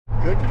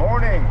Good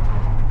morning,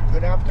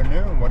 good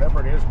afternoon, whatever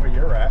it is where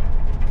you're at.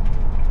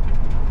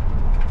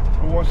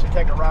 Who wants to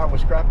take a ride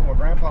with Scrapping with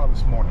Grandpa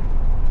this morning?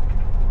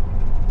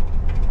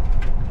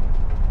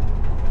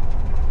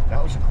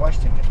 That was a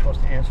question. You're supposed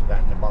to answer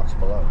that in the box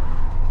below.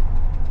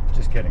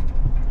 Just kidding.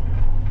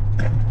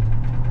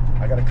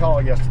 I got a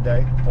call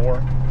yesterday, or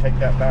take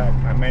that back.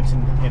 I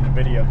mentioned in the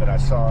video that I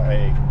saw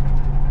a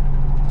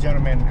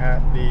gentleman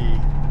at the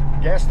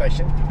gas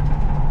station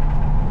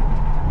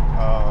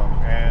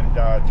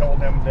and told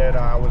him that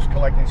I was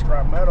collecting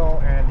scrap metal,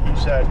 and he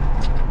said,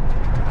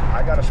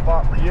 I got a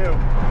spot for you.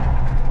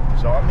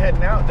 So I'm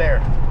heading out there,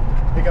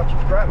 pick up some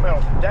scrap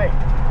metal today.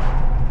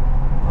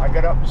 I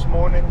got up this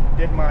morning,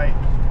 did my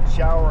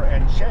shower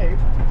and shave.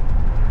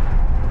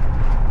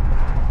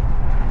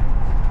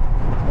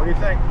 What do you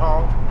think,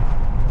 Paul?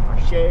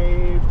 I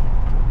shaved,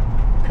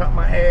 cut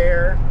my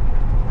hair,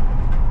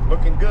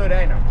 looking good,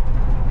 ain't I?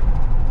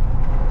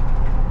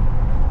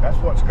 That's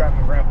what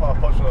Scrapping Grandpa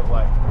supposed to look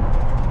like.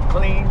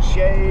 Clean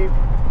shave,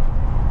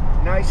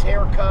 nice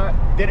haircut.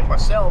 Did it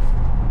myself.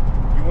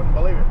 You wouldn't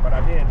believe it, but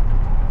I did.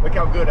 Look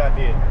how good I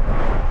did.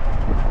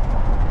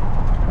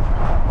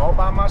 All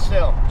by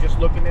myself, just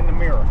looking in the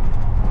mirror.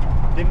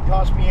 Didn't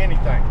cost me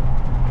anything.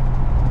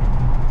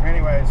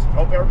 Anyways,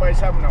 hope everybody's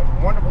having a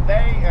wonderful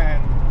day,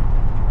 and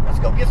let's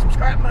go get some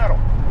scrap metal.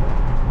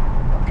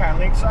 I'm kind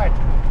of excited.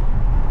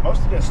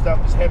 Most of this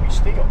stuff is heavy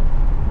steel.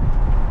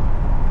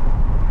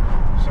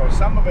 So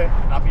some of it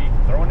I'll be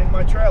throwing in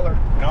my trailer,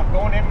 not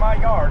going in my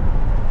yard,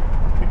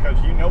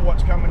 because you know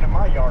what's coming to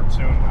my yard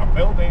soon. A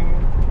building,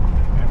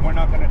 and we're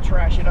not going to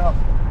trash it up.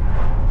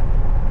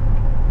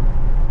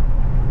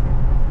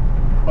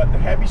 But the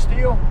heavy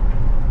steel,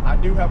 I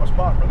do have a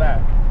spot for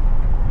that.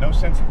 No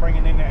sense in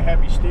bringing in that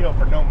heavy steel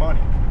for no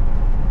money.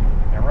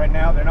 And right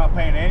now they're not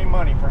paying any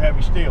money for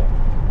heavy steel.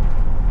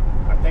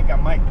 I think I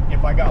might,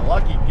 if I got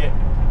lucky, get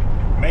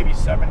maybe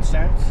 7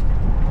 cents.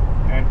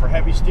 And for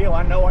heavy steel,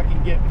 I know I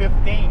can get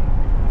 15.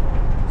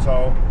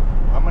 So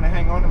I'm going to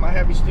hang on to my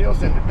heavy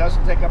steels, and it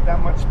doesn't take up that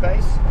much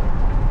space.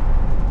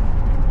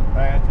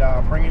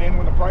 And bring it in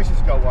when the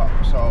prices go up.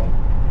 So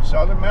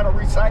Southern Metal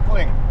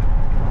Recycling,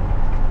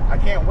 I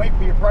can't wait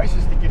for your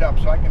prices to get up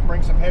so I can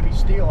bring some heavy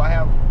steel. I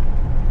have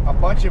a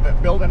bunch of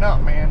it building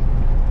up, man.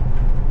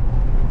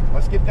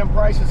 Let's get them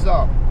prices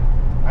up.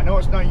 I know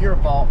it's not your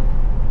fault.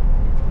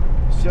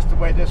 It's just the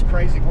way this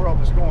crazy world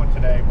is going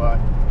today, but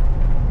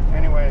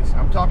anyways,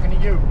 I'm talking to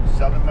you.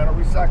 Southern Metal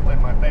Recycling,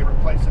 my favorite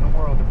place in the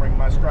world to bring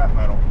my scrap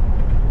metal.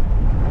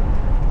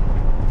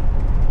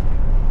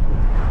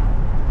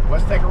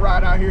 Let's take a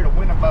ride out here to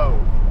Winnie-Bow,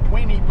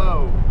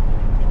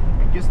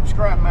 and get some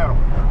scrap metal.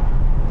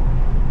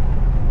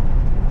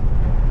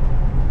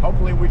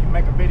 Hopefully we can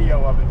make a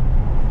video of it.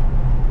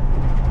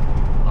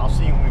 I'll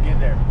see you when we get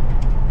there.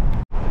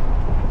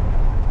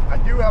 I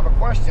do have a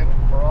question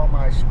for all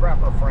my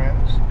scrapper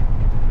friends,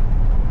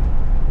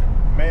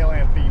 male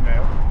and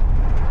female.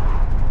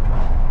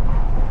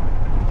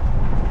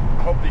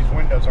 I hope these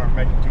windows aren't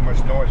making too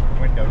much noise with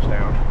windows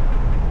down.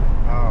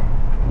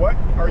 What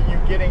are you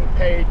getting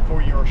paid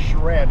for your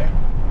shred,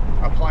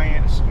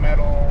 appliance,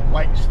 metal,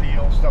 light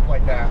steel, stuff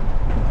like that,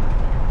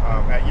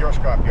 at your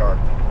scrap yard?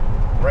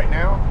 Right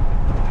now,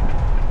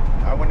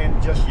 I went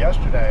in just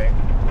yesterday,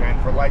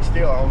 and for light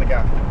steel I only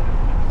got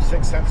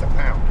 6 cents a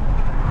pound.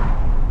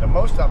 The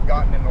most I've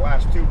gotten in the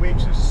last 2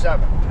 weeks is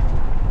 7.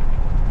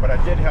 But I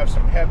did have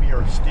some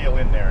heavier steel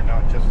in there,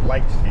 not just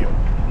light steel.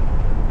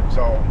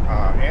 So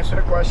answer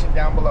the question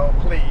down below,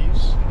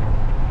 please.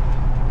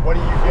 What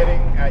are you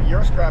getting at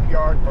your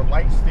scrapyard for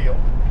light steel?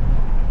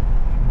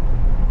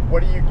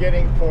 What are you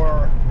getting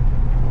for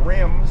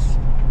rims?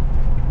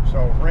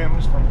 So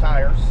rims from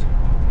tires,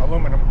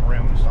 aluminum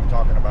rims I'm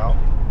talking about.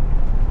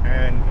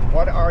 And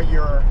what are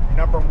your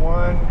number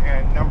 1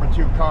 and number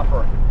 2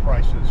 copper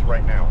prices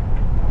right now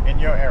in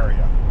your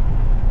area?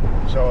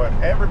 So if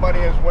everybody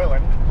is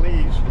willing,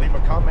 please leave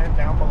a comment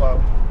down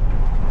below.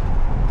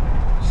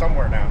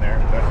 Somewhere down there,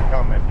 there's a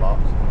comment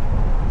box.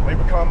 Leave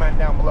a comment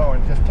down below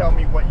and just tell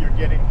me what you're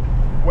getting.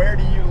 Where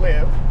do you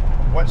live?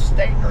 What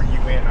state are you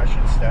in, I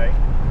should say.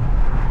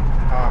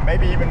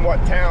 Maybe even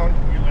what town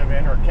you live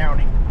in or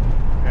county.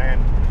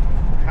 And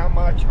how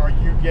much are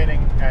you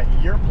getting at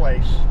your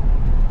place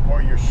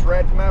for your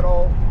shred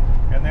metal?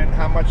 And then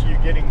how much are you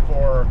getting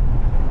for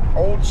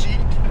old sheet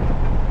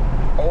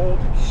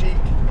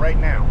right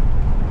now?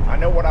 I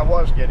know what I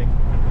was getting.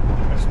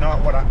 It's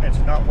not what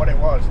it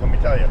was, let me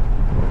tell you.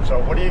 So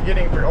what are you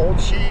getting for old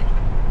sheet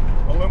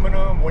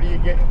aluminum? What are you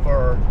getting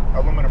for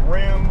aluminum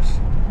rims?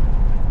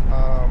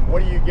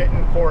 What are you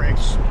getting for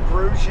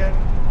extrusion?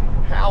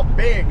 How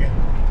big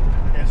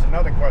is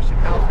another question.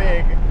 How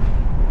big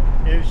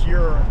is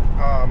your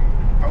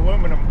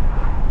aluminum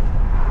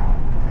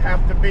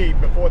have to be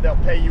before they'll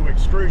pay you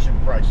extrusion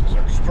prices?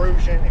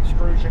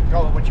 Extrusion,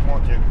 call it what you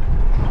want to.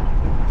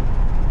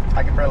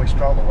 I can barely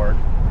spell the word.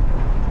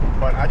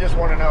 But I just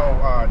want to know,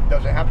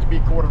 does it have to be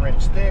 1/4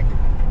 inch thick?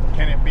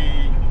 Can it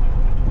be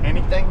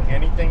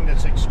anything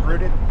that's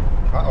extruded?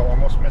 Uh-oh,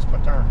 almost missed my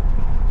turn.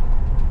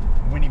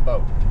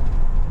 Winnie-Bow.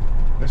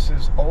 This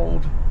is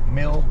Old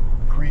Mill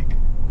Creek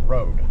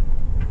Road.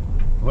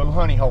 Little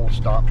honey hole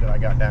stop that I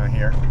got down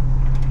here.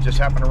 Just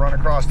happened to run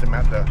across him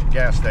at the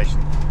gas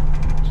station.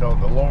 So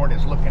the Lord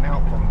is looking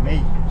out for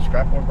me.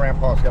 Scrapple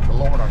Grandpa's got the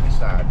Lord on his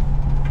side.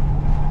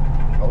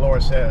 The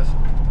Lord says,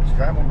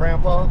 Scrapple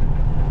Grandpa,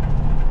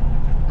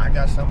 I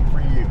got something for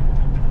you.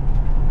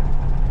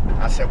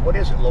 I said, what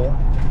is it, Lord?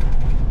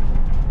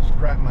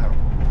 Scrap metal.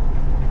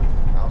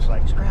 I was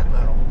like, scrap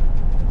metal?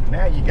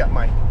 Now you got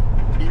my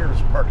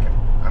ears perking.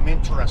 I'm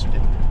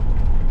interested.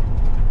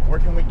 Where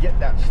can we get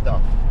that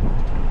stuff?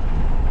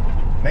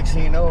 Next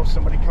thing you know,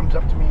 somebody comes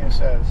up to me and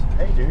says,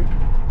 hey dude,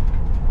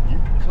 you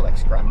collect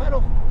scrap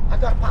metal? I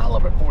got a pile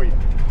of it for you.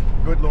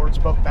 Good Lord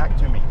spoke back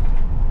to me.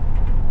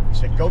 He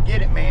said, go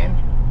get it, man.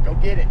 Go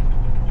get it.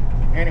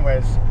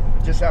 Anyways,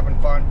 just having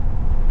fun.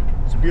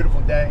 It's a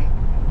beautiful day.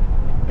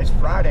 It's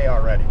Friday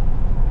already.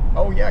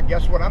 Oh yeah,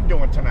 guess what I'm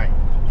doing tonight?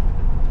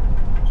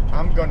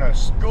 I'm gonna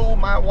school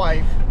my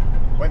wife.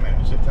 Wait a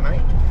minute, is it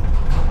tonight?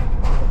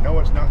 No,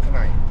 it's not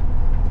tonight.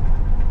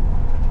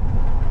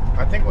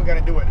 I think we're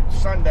gonna do it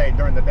Sunday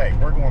during the day.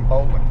 We're going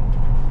bowling.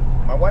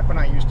 My wife and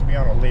I used to be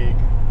on a league,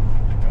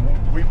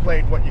 and we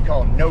played what you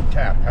call no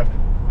tap.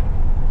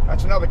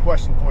 That's another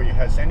question for you.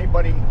 Has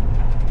anybody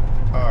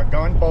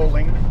gone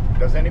bowling?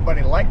 Does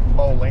anybody like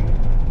bowling?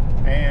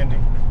 And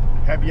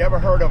have you ever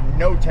heard of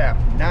no tap?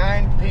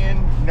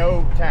 9-pin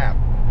no tap.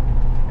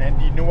 And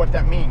do you know what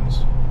that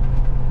means?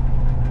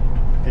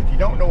 If you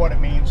don't know what it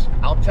means,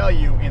 I'll tell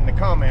you in the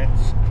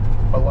comments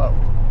below.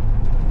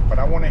 But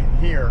I want to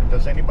hear,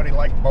 does anybody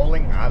like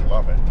bowling? I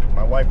love it.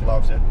 My wife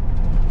loves it.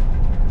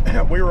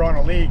 We were on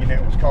a league and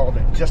it was called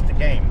Just a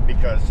Game,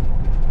 because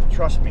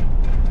trust me,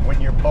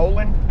 when you're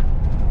bowling,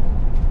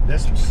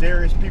 there's some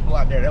serious people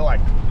out there. They're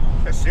like,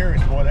 they're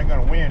serious, boy, they're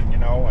gonna win, you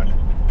know, and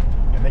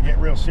they get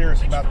real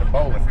serious about the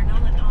bowling.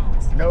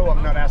 No,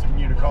 I'm not asking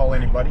you to call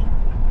anybody.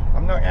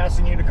 I'm not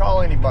asking you to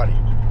call anybody.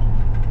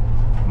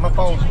 My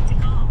phone's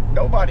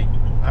nobody.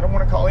 I don't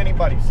want to call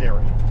anybody,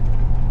 Siri.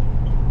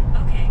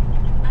 Okay,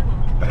 I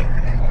won't.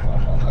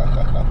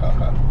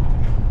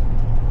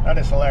 That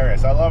is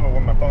hilarious. I love it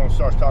when my phone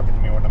starts talking to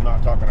me when I'm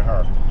not talking to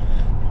her.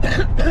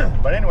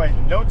 But anyway,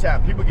 no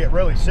tap. People get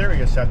really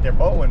serious at their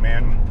bowling,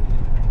 man.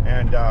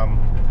 And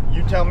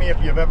you tell me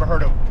if you've ever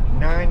heard of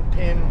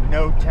 9-pin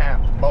no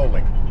tap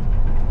bowling.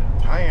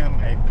 I am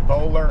a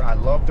bowler. I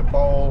love to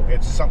bowl.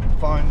 It's something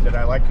fun that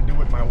I like to do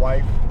with my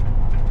wife.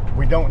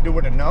 We don't do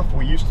it enough.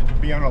 We used to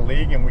be on a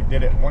league and we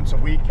did it once a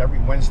week, every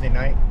Wednesday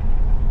night.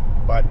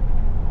 But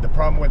the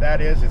problem with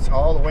that is it's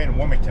all the way in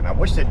Wilmington. I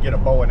wish they'd get a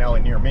bowling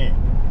alley near me.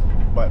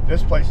 But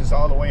this place is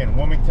all the way in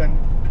Wilmington,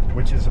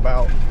 which is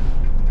about,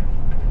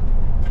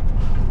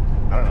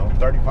 I don't know,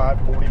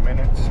 35, 40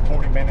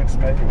 minutes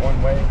maybe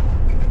one way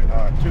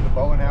to the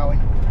bowling alley.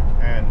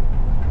 And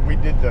we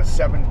did the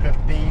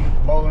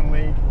 7:15 bowling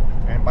league.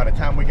 And by the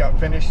time we got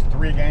finished,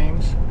 3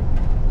 games,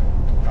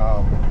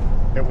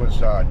 it was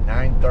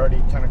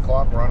 9:30, 10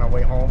 o'clock. We're on our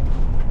way home.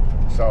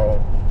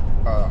 So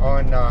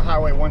on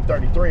Highway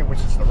 133, which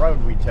is the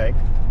road we take,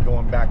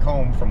 going back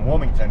home from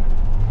Wilmington,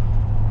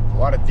 a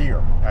lot of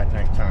deer at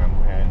nighttime.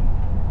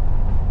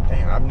 And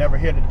damn, I've never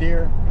hit a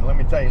deer. And let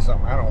me tell you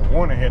something, I don't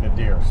want to hit a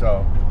deer.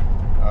 So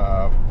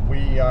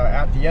we,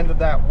 at the end of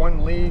that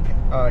one league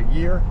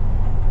year,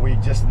 we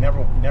just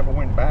never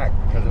went back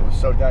because it was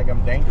so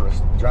daggum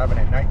dangerous driving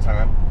at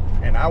nighttime.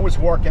 And I was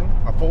working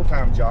a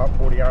full-time job,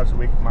 40 hours a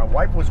week. My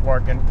wife was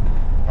working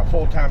a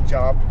full-time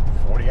job,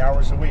 40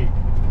 hours a week.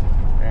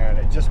 And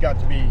it just got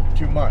to be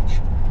too much.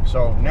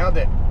 So now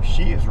that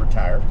she is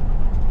retired,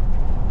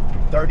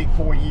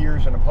 34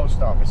 years in the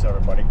post office,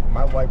 everybody.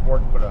 My wife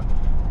worked for the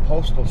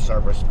Postal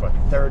Service for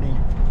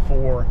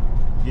 34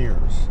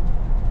 years.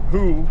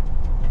 Who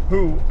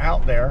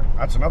out there,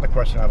 that's another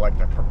question I'd like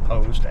to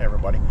propose to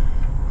everybody.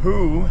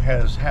 Who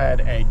has had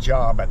a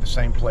job at the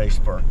same place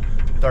for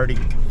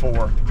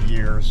 34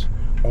 years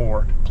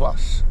or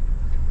plus?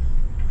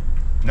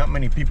 Not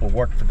many people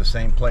work for the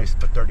same place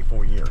for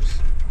 34 years.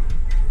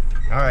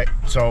 All right,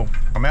 so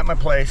I'm at my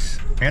place.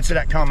 Answer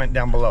that comment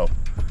down below.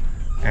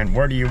 And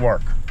where do you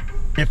work?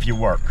 If you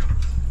work.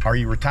 Are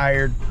you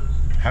retired?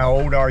 How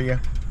old are you?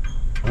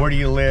 Where do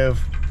you live?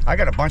 I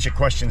got a bunch of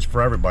questions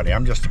for everybody.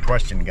 I'm just a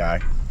question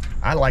guy.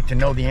 I like to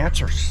know the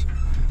answers.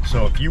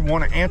 So if you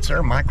want to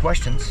answer my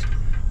questions,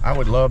 I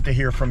would love to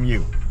hear from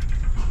you.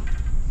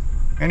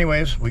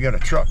 Anyways, we got a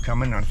truck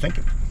coming. I think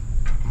it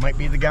might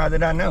be the guy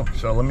that I know.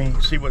 So let me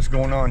see what's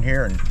going on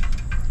here and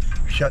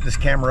shut this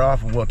camera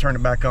off, and we'll turn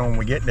it back on when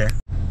we get there.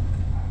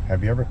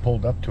 Have you ever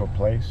pulled up to a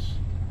place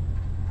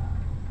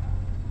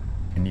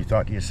and you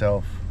thought to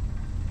yourself,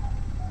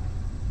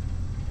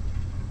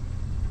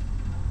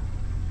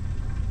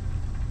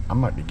 I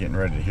might be getting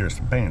ready to hear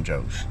some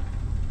banjos?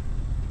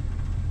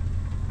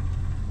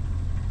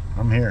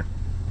 I'm here.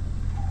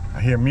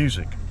 I hear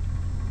music.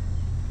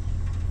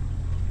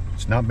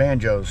 It's not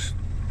banjos.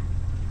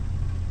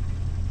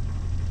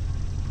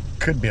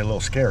 Could be a little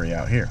scary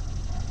out here.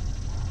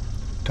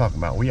 Talking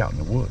about we out in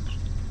the woods.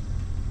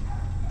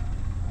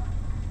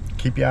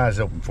 Keep your eyes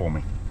open for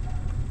me.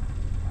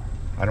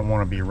 I don't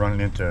want to be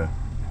running into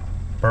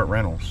Burt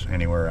Reynolds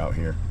anywhere out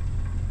here.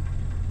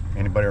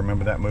 Anybody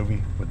remember that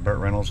movie with Burt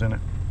Reynolds in it?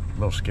 A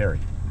little scary.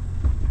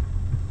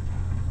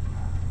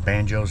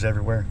 Banjos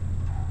everywhere.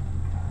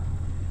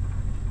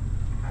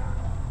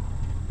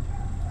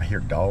 I hear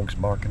dogs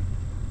barking.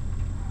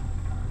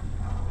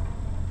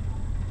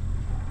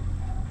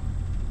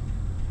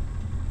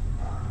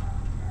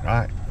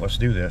 Alright, let's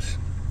do this.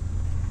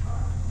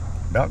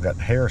 About got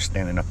hair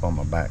standing up on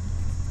my back.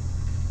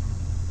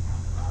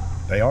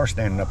 They are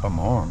standing up on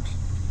my arms.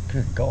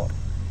 Good God.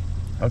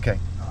 Okay.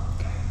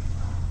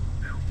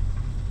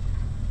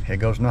 Here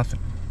goes nothing.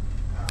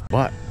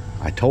 But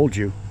I told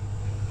you.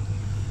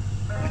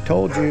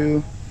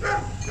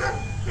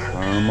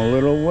 I'm a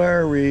little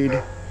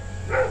worried.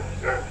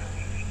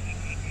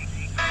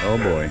 Oh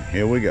boy,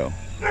 here we go.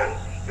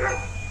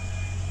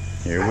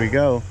 Here we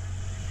go.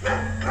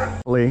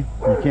 You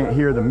can't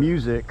hear the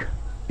music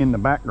in the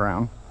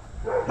background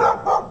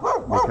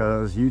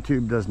because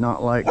YouTube does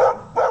not like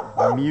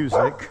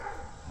music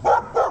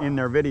in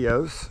their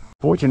videos.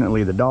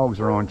 Fortunately, the dogs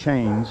are on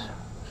chains,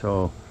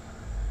 so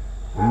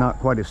I'm not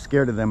quite as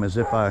scared of them as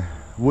if I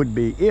would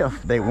be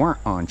if they weren't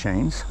on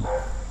chains.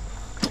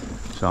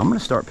 So I'm going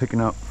to start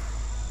picking up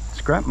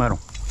scrap metal.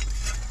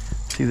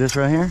 See this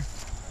right here?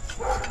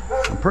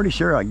 I'm pretty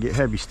sure I can get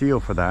heavy steel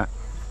for that.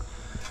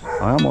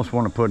 I almost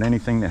want to put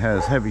anything that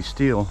has heavy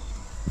steel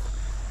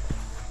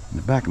in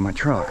the back of my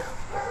truck.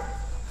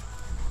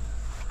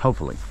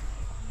 Hopefully.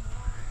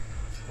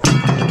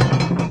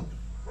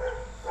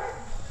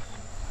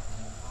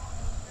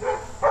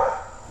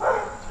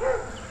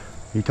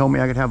 He told me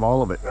I could have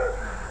all of it.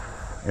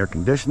 Air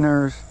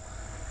conditioners,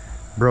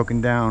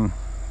 broken down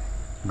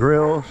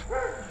grills,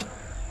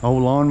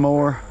 old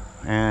lawnmower,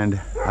 and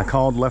I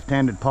called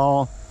Left-Handed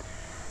Paul,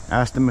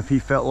 asked him if he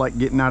felt like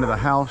getting out of the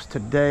house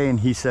today,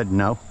 and he said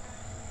no.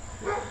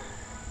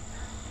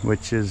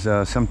 Which is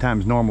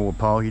sometimes normal with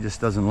Paul. He just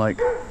doesn't like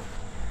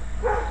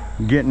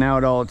getting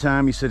out all the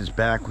time. He said his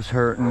back was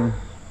hurting,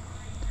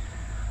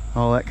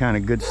 all that kind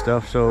of good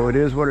stuff. So it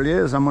is what it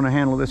is. I'm going to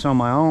handle this on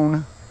my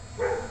own.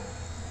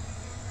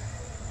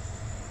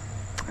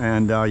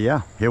 And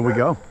yeah, here we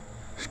go.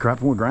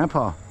 Scrapping with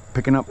Grandpa,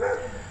 picking up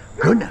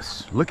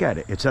goodness. Look at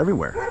it, it's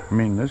everywhere. I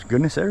mean, there's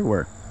goodness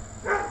everywhere.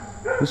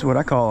 This is what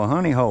I call a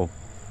honey hole.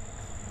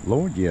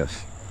 Lord,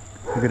 yes.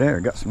 Look at there,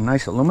 got some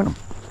nice aluminum.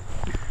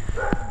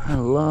 I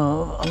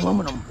love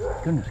aluminum.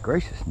 Goodness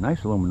gracious,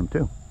 nice aluminum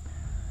too.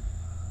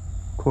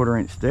 1/4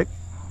 inch stick.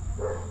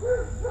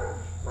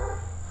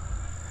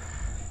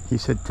 He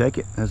said take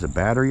it. There's a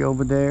battery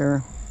over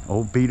there.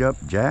 Old beat up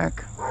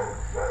jack.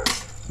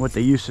 What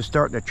they used to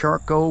start the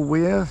charcoal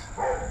with.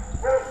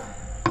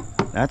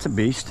 That's a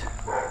beast.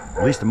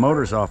 At least the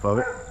motor's off of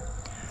it.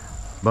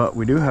 But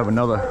we do have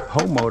another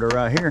whole motor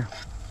right here.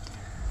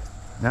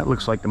 That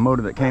looks like the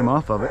motor that came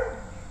off of it.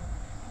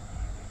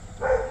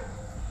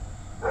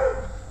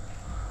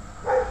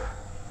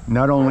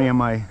 Not only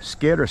am I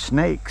scared of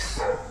snakes,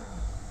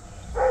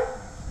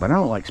 but I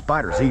don't like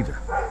spiders either.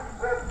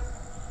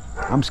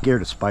 I'm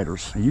scared of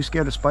spiders. Are you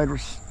scared of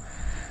spiders?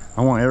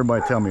 I want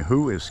everybody to tell me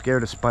who is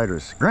scared of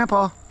spiders.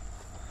 Grandpa,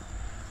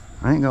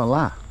 I ain't gonna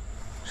lie.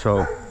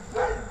 So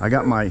I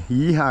got my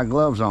Yeehaw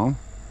gloves on.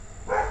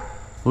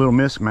 A little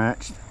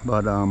mismatched,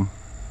 but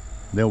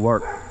they'll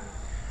work.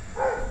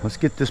 Let's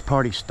get this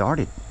party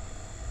started.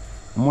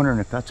 I'm wondering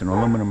if that's an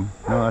aluminum.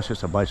 No, that's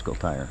just a bicycle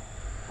tire.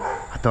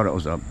 I thought it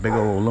was a big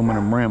old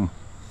aluminum rim.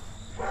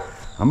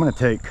 I'm gonna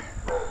take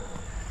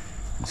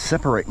and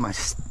separate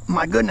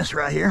my goodness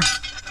right here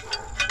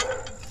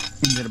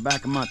into the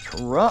back of my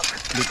truck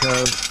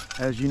because,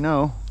 as you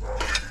know,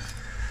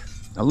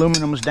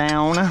 aluminum's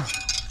down.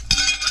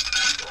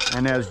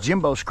 And as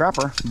Jimbo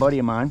Scrapper, a buddy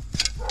of mine,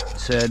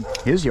 said,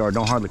 his yard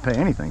don't hardly pay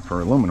anything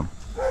for aluminum.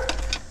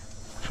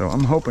 So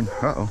I'm hoping,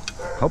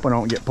 hoping I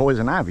don't get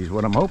poison ivy is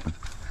what I'm hoping.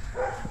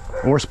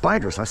 Or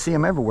spiders, I see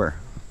them everywhere.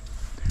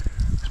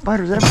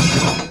 Spiders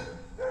everywhere.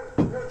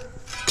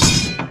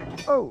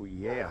 Oh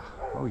yeah,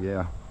 oh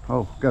yeah.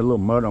 Oh, got a little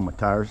mud on my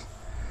tires.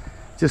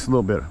 Just a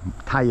little bit of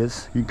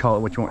tires. You can call it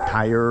what you want,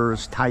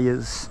 tires.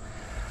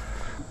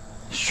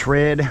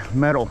 Shred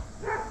metal.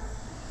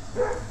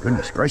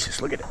 Goodness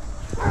gracious, look at it.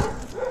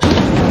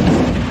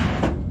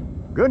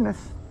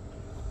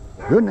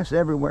 Goodness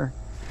everywhere.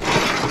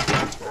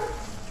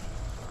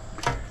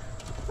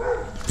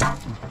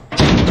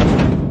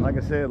 Like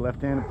I said,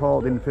 Left-Handed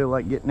Paul didn't feel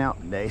like getting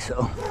out today,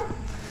 so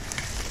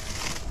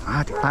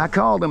I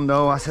called him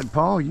though. I said,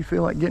 Paul, you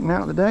feel like getting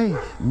out today?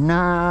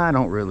 Nah, I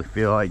don't really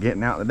feel like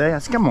getting out today. I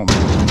said, come on,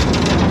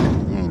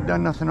 man. You ain't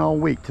done nothing all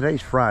week.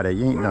 Today's Friday.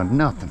 You ain't done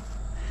nothing.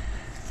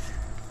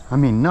 I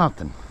mean,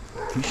 nothing.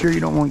 You sure you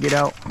don't want to get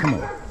out? Come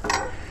on.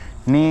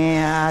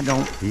 Nah, I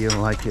don't feel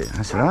like it.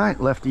 I said, all right,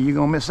 Lefty, you're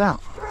going to miss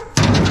out.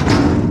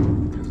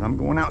 Because I'm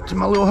going out to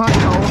my little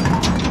hunting hole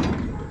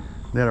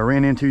that I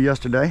ran into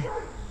yesterday.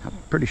 I'm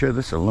pretty sure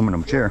this is an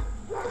aluminum chair.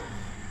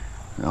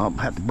 I'll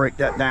have to break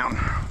that down.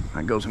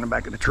 That goes in the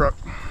back of the truck.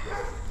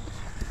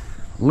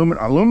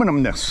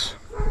 Aluminumness.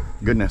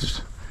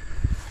 Goodness.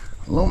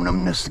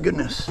 Aluminumness,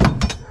 goodness.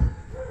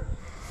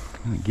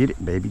 Get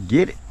it, baby,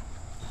 get it.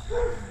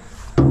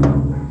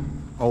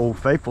 Old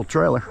faithful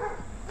trailer.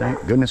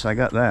 Thank goodness I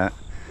got that.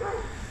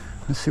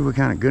 Let's see what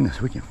kind of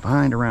goodness we can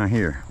find around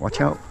here.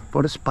 Watch out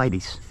for the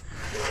Spideys.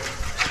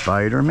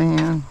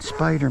 Spider-Man,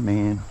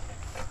 Spider-Man.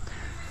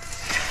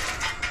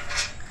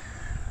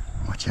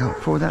 Watch out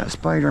for that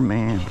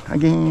Spider-Man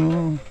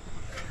again.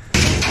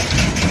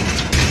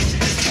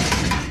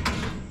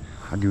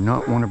 I do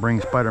not want to bring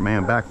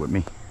Spider-Man back with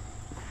me.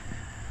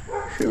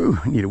 Phew,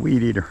 I need a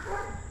weed eater.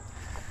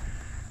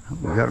 Oh,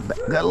 we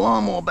got a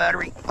lawnmower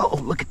battery. Oh,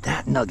 look at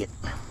that nugget.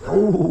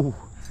 Oh.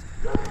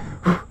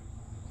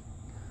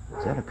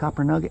 Is that a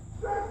copper nugget?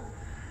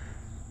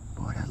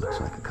 Boy, that looks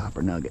like a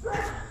copper nugget.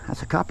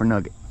 That's a copper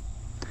nugget.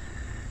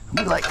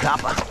 We like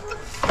copper.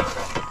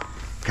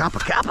 Copper,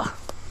 copper.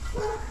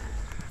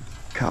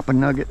 Copper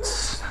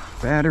nuggets,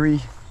 battery.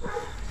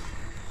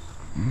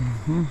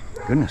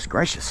 Goodness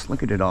gracious,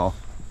 look at it all.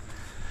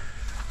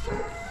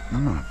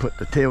 I'm gonna put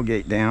the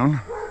tailgate down.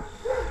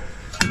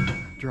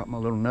 Drop my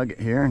little nugget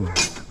here and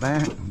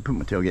back and put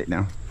my tailgate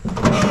down.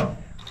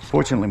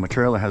 Fortunately, my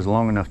trailer has a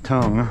long enough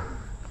tongue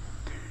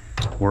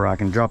where I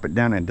can drop it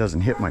down and it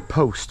doesn't hit my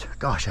post.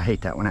 Gosh, I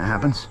hate that when that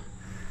happens.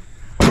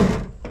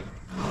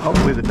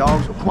 Hopefully the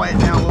dogs will quiet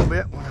down a little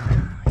bit when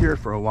I'm here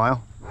for a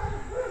while.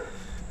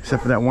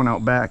 Except for that one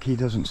out back, he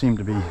doesn't seem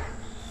to be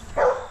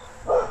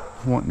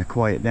wanting to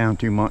quiet down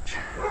too much.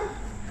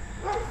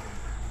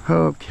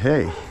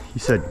 Okay, he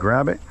said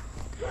grab it.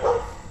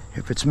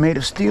 If it's made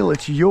of steel,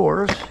 it's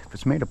yours. If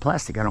it's made of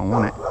plastic, I don't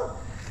want it.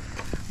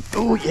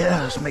 Oh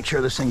yeah, let's make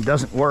sure this thing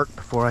doesn't work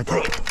before I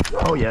take it.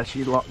 Oh yeah,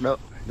 she's locked up.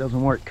 It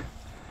doesn't work.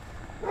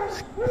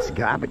 It's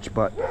garbage,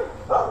 but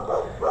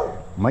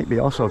might be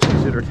also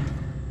considered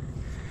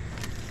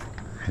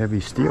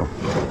heavy steel.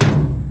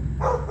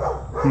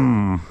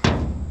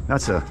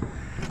 That's a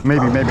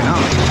maybe, maybe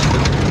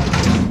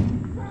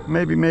not.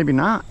 Maybe, maybe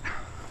not.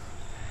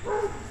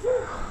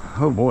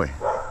 Oh boy.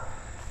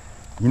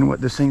 You know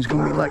what this thing's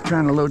gonna be like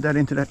trying to load that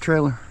into that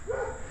trailer?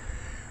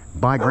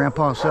 By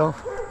Grandpa's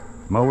self.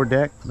 Mower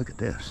deck. Look at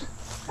this.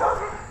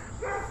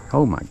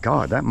 Oh my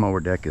God, that mower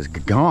deck is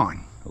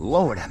gone.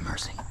 Lord have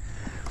mercy.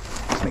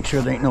 Let's make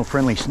sure there ain't no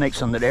friendly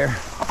snakes under there.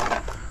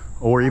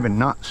 Or even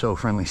not so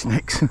friendly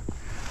snakes.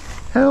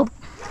 Help.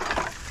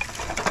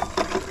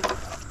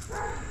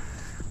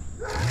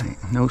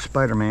 No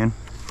Spider-Man.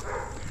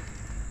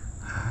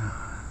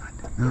 I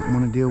do not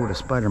want to deal with a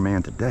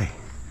Spider-Man today.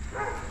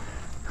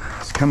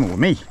 It's coming with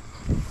me.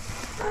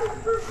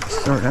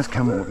 Sir, that's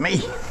coming with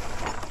me.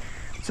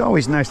 It's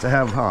always nice to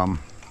have a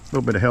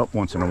little bit of help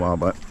once in a while,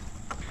 but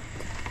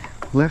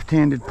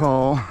left-handed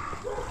Paul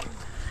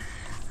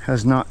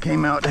has not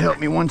came out to help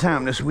me one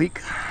time this week.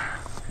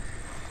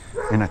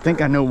 And I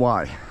think I know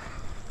why.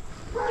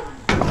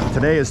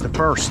 Today is the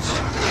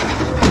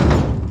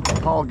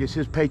 1st. Paul gets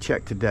his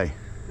paycheck today.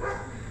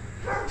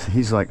 So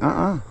he's like,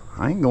 I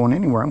ain't going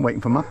anywhere. I'm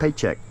waiting for my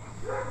paycheck.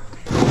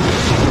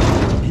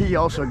 He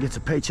also gets a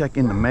paycheck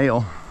in the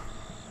mail.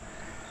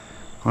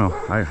 Well,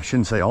 I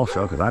shouldn't say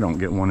also, because I don't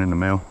get one in the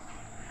mail.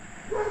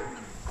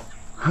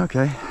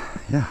 Okay,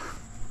 yeah.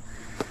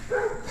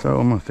 So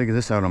I'm gonna figure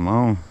this out on my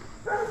own.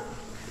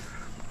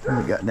 What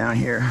do we got down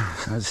here?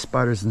 Besides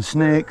spiders and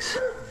snakes.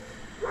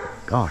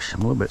 Gosh,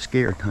 I'm a little bit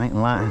scared. I ain't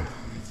lying.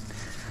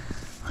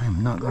 I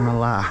am not gonna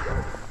lie.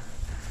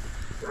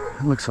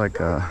 It looks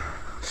like a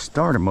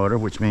starter motor,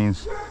 which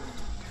means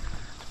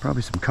there's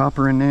probably some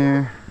copper in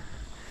there.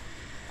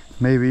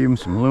 Maybe even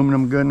some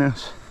aluminum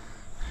goodness.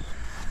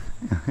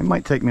 Yeah, it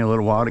might take me a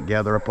little while to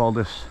gather up all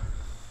this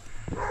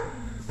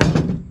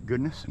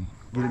goodness and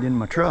get it in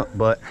my truck,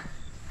 but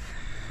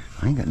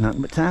I ain't got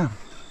nothing but time.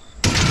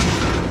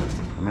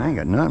 I mean, I ain't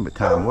got nothing but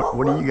time.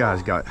 What do you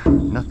guys got?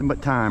 Nothing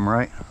but time,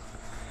 right?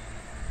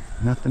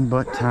 Nothing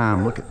but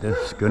time. Look at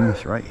this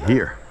goodness right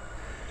here.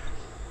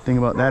 Thing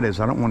about that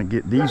is I don't want to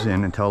get these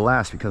in until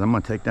last, because I'm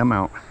going to take them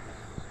out,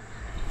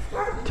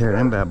 tear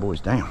them bad boys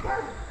down.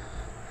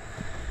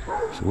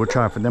 So we'll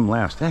try for them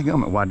last.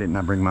 Daggum it, why didn't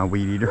I bring my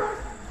weed eater?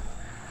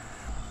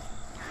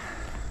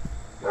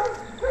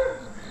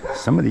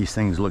 Some of these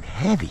things look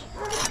heavy.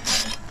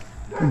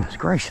 Goodness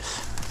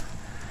gracious.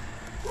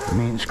 I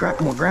mean,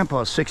 Scrapmore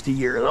Grandpa's 60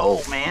 years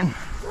old, man.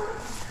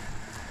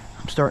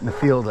 I'm starting to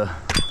feel the,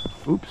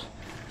 oops.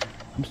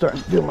 I'm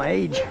starting to feel my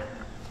age.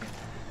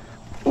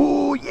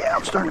 Oh yeah,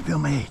 I'm starting to feel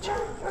my age.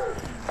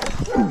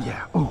 Oh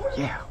yeah, oh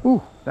yeah.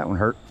 Ooh, that one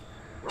hurt.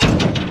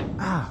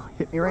 Ow,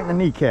 hit me right in the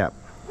kneecap.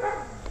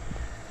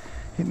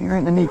 Hit me right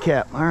in the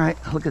kneecap. All right,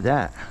 look at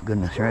that.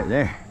 Goodness, right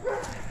there.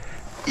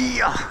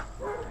 Yeah.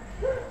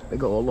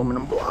 Big old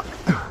aluminum block.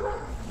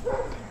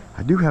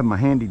 I do have my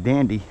handy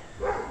dandy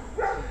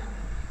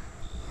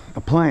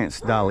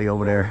appliance dolly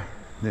over there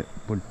that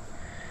would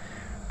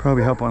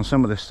probably help on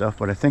some of this stuff,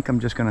 but I think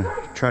I'm just gonna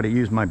try to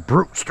use my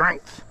brute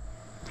strength.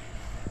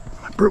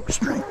 My brute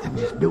strength and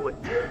just do it.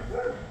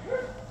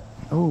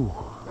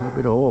 Oh, a little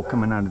bit of oil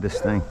coming out of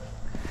this thing.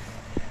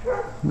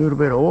 A little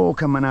bit of oil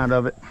coming out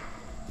of it.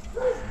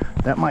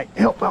 That might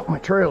help out my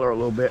trailer a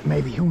little bit,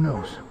 maybe, who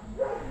knows.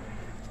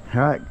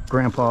 All right,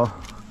 Grandpa,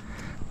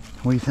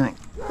 what do you think?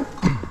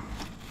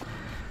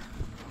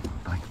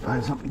 If I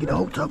Find something to get a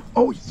hold of.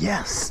 Oh,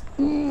 yes.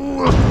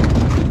 Ooh.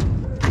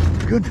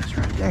 Goodness,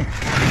 right there.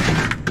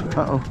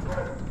 Uh-oh.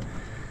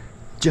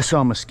 Just saw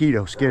a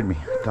mosquito. Scared me.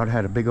 Thought I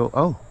had a big old...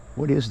 Oh,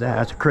 what is that?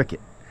 That's a cricket.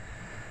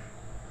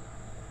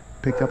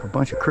 Picked up a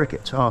bunch of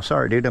crickets. Oh,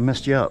 sorry, dude. I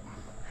messed you up.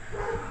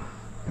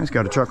 I just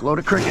got a truckload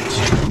of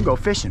crickets. I'm gonna go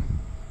fishing.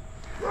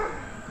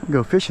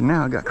 Go fishing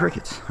now. I got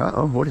crickets.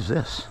 Uh-oh, what is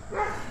this?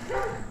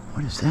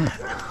 What is that?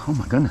 Oh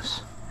my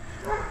goodness.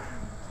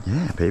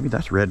 Yeah, baby,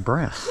 that's red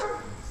brass.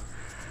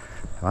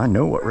 I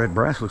know what red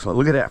brass looks like.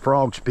 Look at that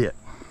frog spit.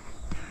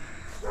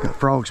 Got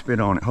frog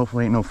spit on it.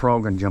 Hopefully ain't no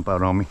frog gonna jump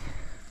out on me.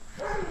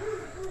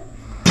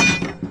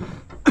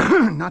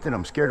 Not that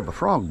I'm scared of a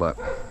frog, but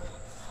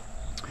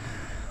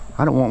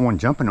I don't want one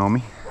jumping on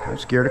me. I'm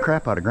scared the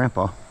crap out of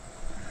Grandpa.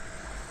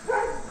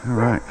 All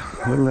right,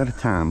 a little at a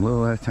time,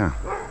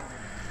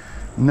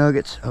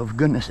 Nuggets of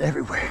goodness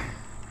everywhere.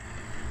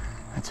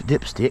 That's a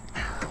dipstick.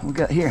 What we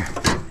got here?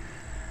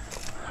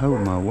 Oh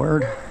my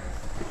word.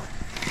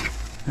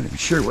 Not even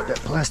sure what that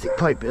plastic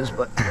pipe is,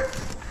 but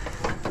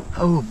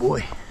oh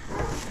boy.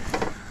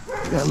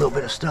 Got a little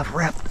bit of stuff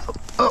wrapped up.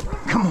 Oh,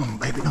 come on,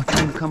 baby. Don't you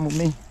want to come with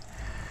me?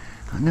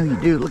 I know you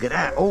do. Look at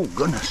that. Oh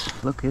goodness.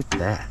 Look at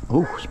that.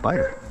 Oh,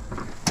 spider.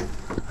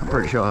 I'm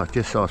pretty sure I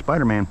just saw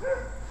Spider-Man.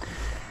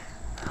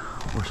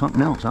 Or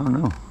something else. I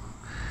don't know.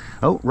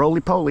 Oh,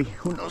 roly-poly.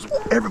 Who knows?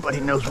 Everybody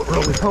knows what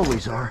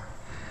roly-polies are.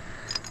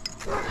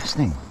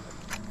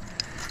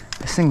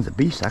 This thing's a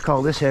beast. I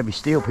call this heavy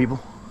steel,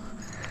 people.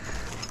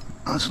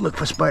 Let's look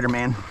for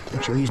Spider-Man.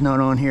 Make sure he's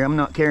not on here. I'm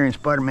not carrying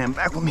Spider-Man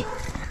back with me.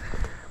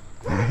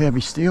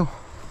 Heavy steel.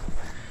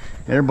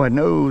 Everybody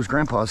knows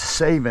Grandpa's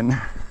saving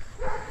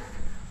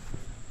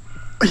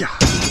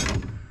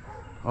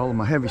all of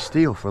my heavy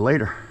steel for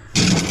later.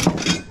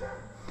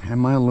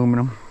 And my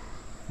aluminum.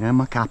 And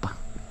my copper.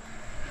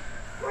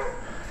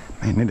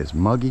 Man, it is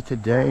muggy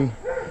today.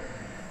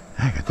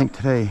 Heck, I think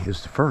today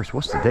is the 1st.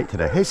 What's the date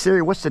today? Hey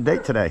Siri, what's the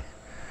date today?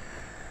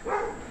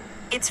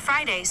 It's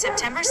Friday,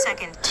 September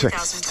 2nd,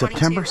 2022.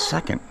 September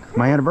 2nd.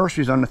 My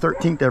anniversary's on the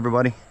 13th,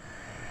 everybody.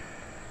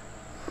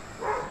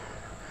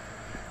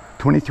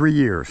 23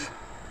 years.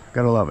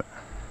 Gotta love it.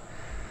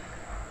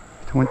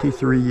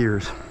 23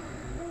 years.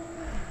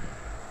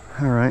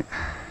 All right.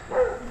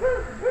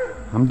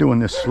 I'm doing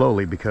this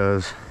slowly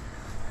because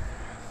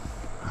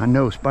I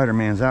know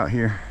Spider-Man's out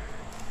here.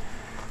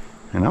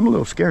 And I'm a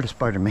little scared of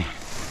Spider-Man.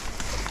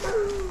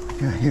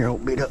 Got here,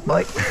 old beat up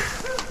bike.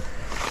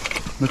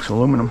 Looks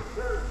aluminum.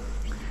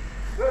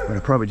 But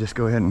I'll probably just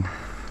go ahead and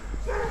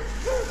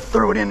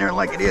throw it in there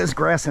like it is,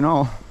 grass and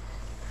all.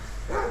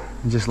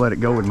 And just let it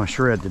go with my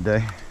shred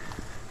today.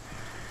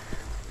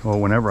 Or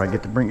whenever I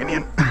get to bring it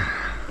in.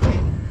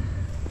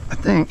 I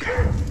think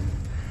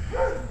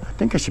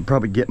I should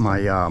probably get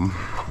my,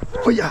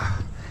 oh yeah.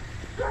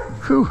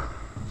 Whew.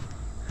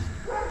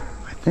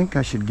 I think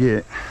I should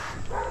get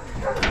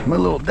my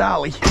little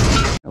dolly.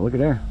 Now look at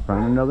there,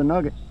 found another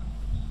nugget.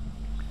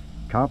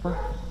 Copper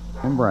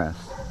and brass.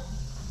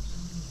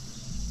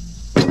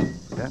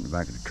 Put that in the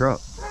back of the truck.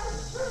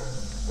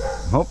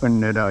 I'm hoping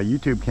that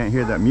YouTube can't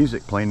hear that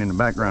music playing in the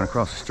background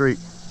across the street.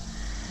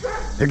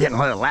 They're getting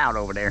a little loud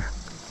over there.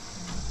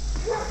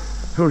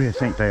 Who do you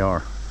think they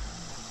are?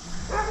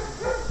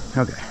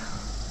 Okay.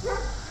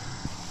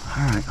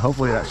 All right,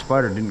 hopefully that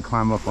spider didn't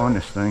climb up on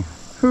this thing.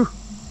 Whew.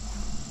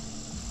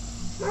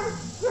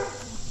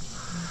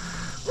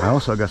 I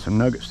also got some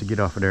nuggets to get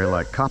off of there,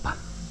 like copper.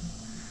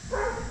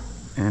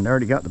 And I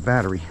already got the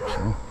battery,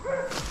 so.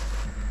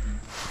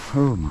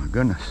 Oh my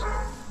goodness.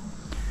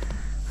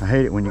 I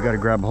hate it when you gotta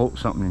grab a hold of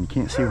something and you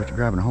can't see what you're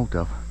grabbing a hold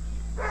of.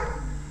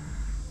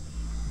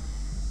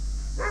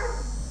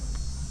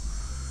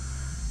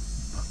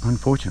 But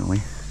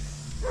unfortunately,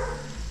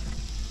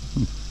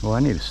 well, I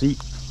need a seat.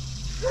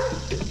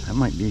 That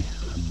might be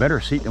a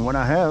better seat than what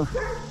I have.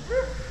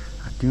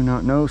 I do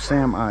not know,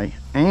 Sam. I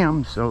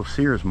am, so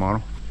Sears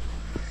model.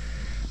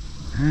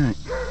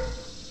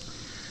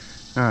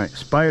 All right,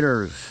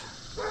 spiders,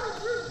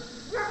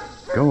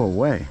 go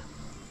away.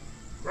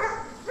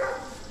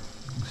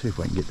 Let's see if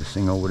I can get this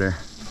thing over there.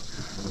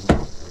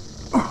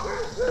 Oh,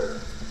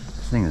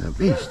 this thing is a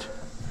beast.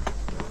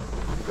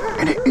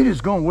 And it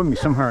is going with me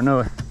somehow or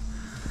another.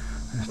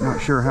 Just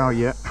not sure how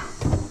yet.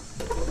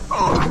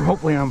 Oh,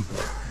 hopefully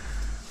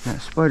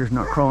that spider's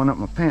not crawling up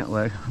my pant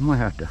leg. I might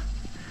have to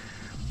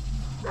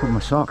put my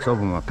socks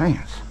over my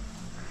pants.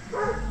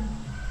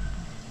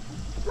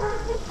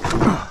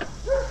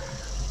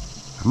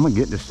 I'm gonna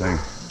get this thing,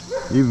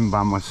 even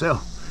by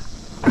myself.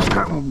 This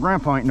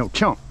Grandpa ain't no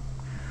chump.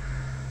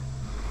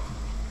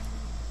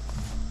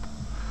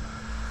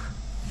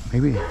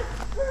 Maybe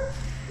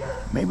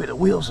the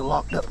wheels are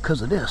locked up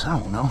because of this. I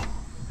don't know.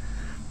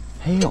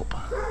 Help.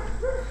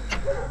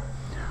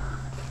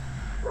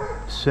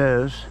 It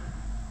says,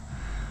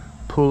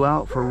 pull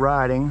out for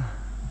riding.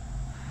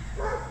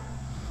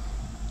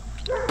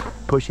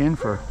 Push in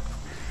for.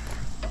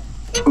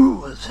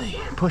 Ooh, let's see.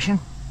 Pushing.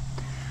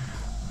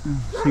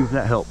 See if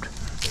that helped.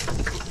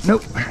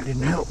 Nope, that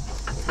didn't help.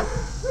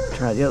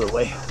 Try the other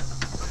way.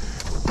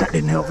 That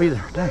didn't help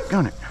either.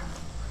 Daggone it.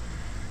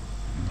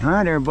 All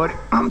right, everybody.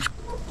 I'm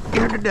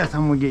scared to death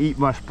I'm gonna get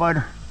eaten by a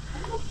spider.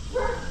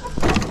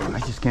 I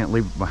just can't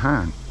leave it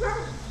behind.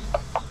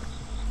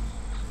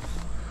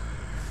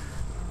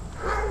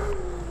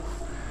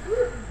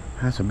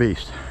 That's a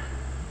beast.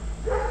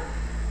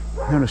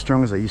 Not as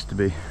strong as I used to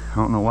be. I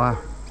don't know why.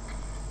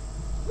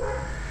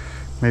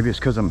 Maybe it's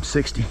because I'm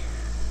 60.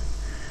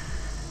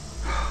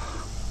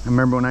 I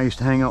remember when I used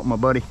to hang out with my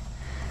buddy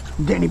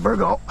Danny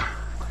Burgalt.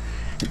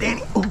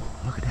 Danny, oh,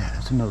 look at that.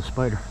 That's another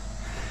spider.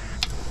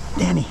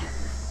 Danny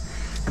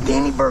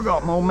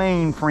Burgalt, my old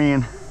Maine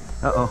friend.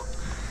 Uh-oh.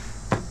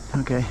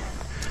 Okay.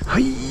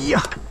 Hi-ya!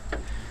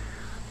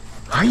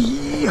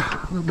 Hi-ya!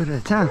 A little bit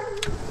at a time.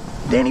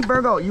 Danny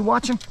Burgalt, you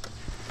watching?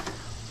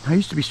 I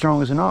used to be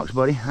strong as an ox,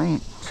 buddy. I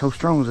ain't so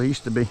strong as I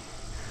used to be.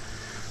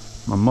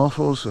 My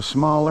muscles are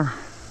smaller.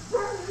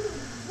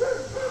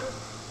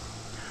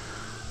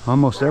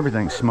 Almost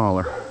everything's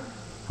smaller.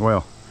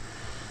 Well,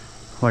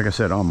 like I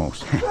said,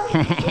 almost.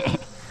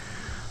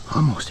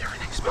 Almost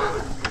everything's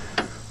smaller.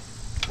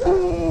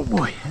 Oh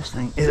boy, this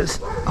thing is,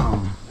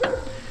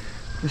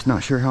 just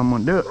not sure how I'm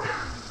gonna do it.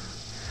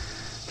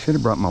 Should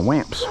have brought my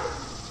wamps.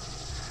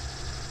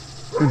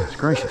 Goodness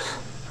gracious.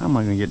 How am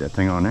I gonna get that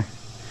thing on there?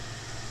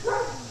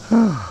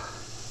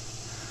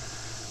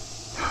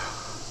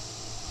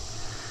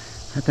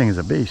 That thing is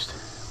a beast.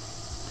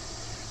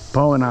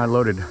 Paul and I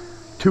loaded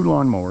 2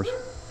 lawnmowers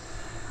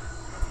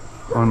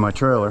on my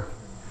trailer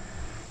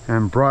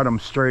and brought them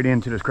straight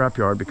into the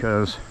scrapyard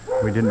because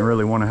we didn't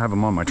really want to have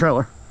them on my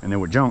trailer and they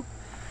were junk.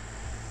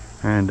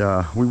 And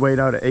we weighed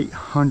out at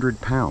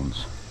 800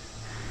 pounds.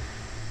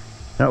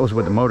 That was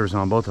with the motors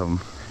on both of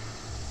them.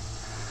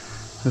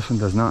 This one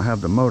does not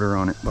have the motor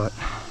on it, but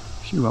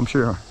shoot, I'm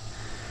sure.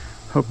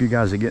 Hope you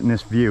guys are getting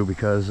this view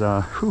because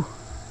whew,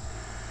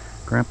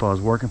 Grandpa's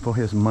working for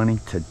his money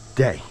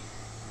today.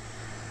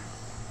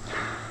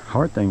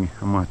 Hard thing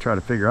I'm gonna try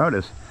to figure out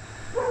is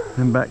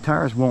them back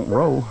tires won't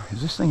roll.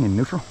 Is this thing in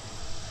neutral?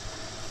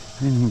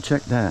 I didn't even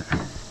check that.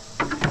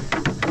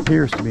 It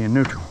appears to be in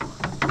neutral.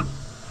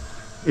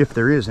 If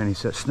there is any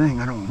such thing,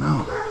 I don't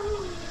know.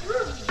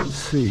 Let's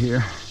see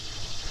here.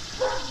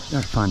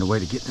 Gotta find a way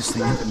to get this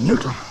thing into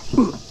neutral.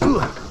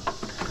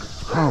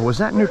 Oh, was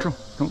that neutral?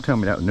 Don't tell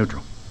me that was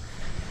neutral.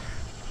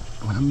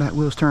 When I'm back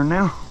wheels turn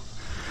now.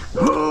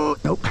 Oh,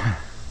 nope.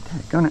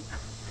 Daggone it.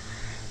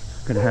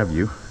 Gotta have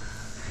you.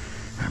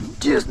 I'm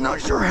just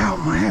not sure how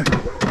I'm gonna have it.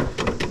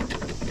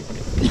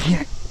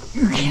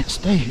 You can't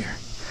stay here.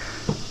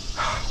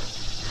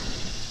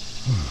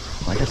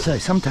 Like I say,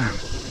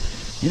 sometimes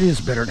it is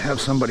better to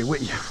have somebody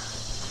with you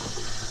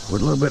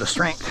with a little bit of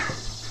strength,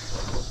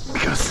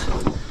 because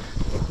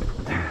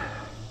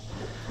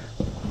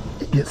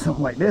it gets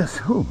something like this.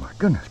 Oh my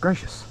goodness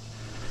gracious.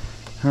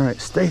 All right,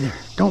 stay there,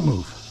 don't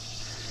move.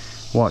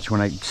 Watch,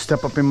 when I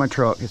step up in my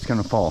truck, it's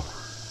gonna fall.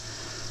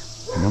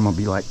 And I'm gonna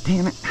be like,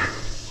 damn it.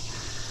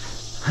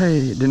 Hey,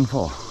 it didn't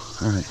fall.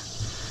 All right,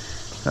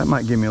 that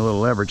might give me a little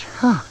leverage.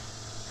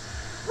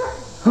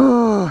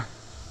 Oh,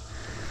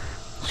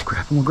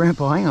 scrapping with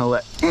Grandpa, I ain't gonna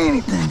let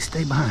anything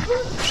stay behind.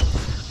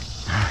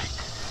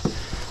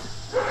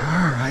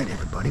 All right,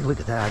 everybody, look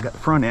at that. I got the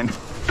front end.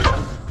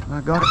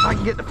 I got it. If I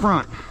can get the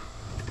front,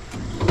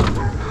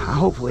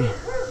 hopefully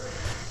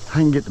I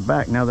can get the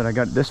back now that I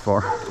got it this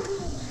far.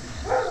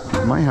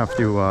 I might have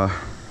to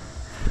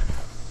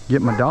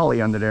get my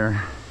dolly under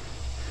there.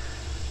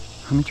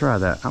 Let me try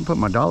that. I'll put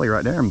my dolly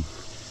right there and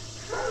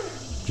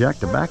jack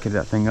the back of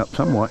that thing up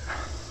somewhat.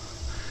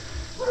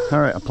 All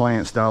right,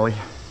 appliance dolly.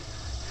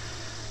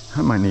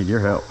 I might need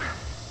your help.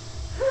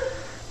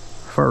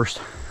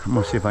 First, I'm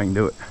gonna see if I can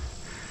do it.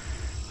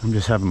 I'm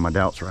just having my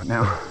doubts right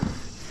now.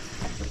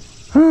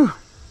 Whew.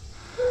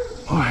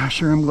 Boy, I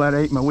sure am glad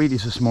I ate my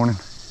Wheaties this morning.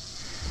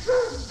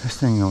 This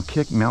thing gonna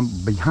kick me. I'm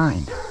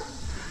behind.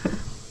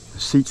 The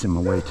seat's in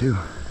my way too.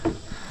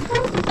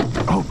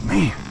 Oh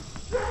man,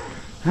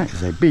 that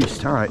is a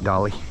beast. All right,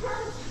 Dolly.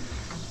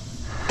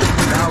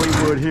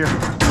 Dollywood here.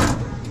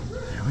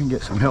 We can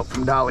get some help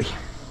from Dolly.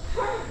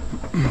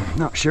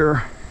 Not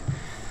sure.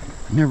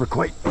 Never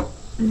quite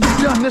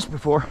done this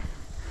before.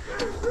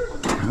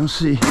 We'll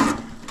see.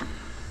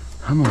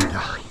 Come on,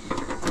 Dolly.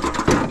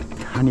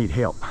 I need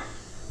help.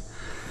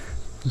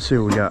 Let's see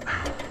what we got.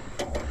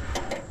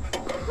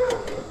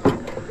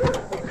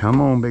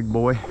 Come on, big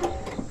boy.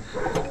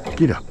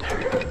 Get up there.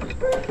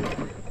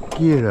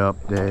 Get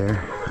up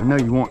there. I know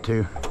you want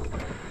to.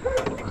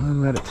 A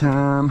little at a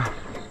time.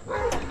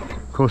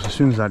 Of course, as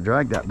soon as I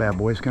drag that bad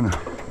boy, it's gonna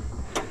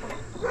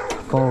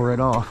fall right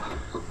off.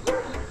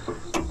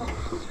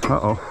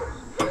 Uh-oh.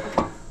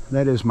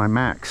 That is my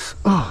max.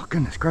 Oh,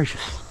 goodness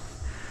gracious.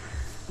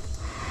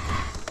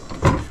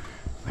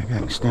 Maybe I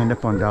can stand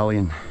up on Dolly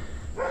and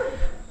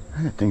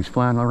that thing's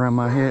flying around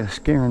my head,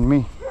 scaring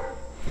me.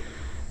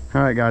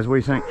 All right, guys, what do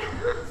you think?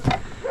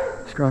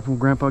 Scrap and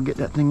Grandpa get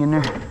that thing in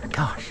there?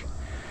 Gosh,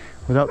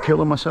 without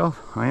killing myself,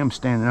 I am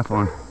standing up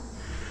on.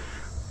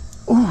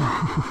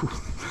 Oh.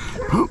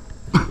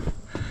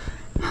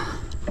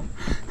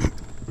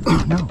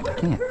 No, I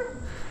can't.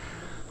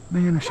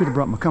 Man, I should have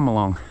brought my come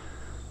along.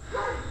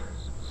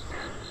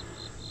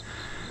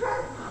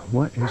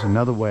 what is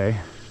another way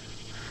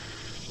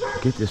to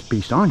get this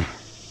beast on you?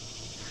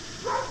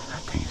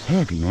 That thing's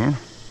heavy, man.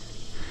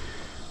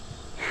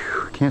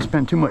 Whew, can't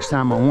spend too much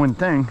time on one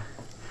thing.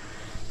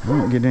 I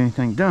won't get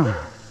anything done.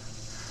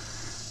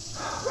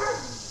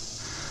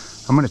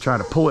 I'm gonna try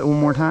to pull it one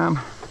more time.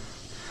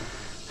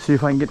 See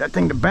if I can get that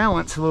thing to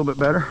balance a little bit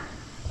better.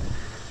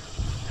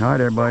 All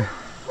right, everybody.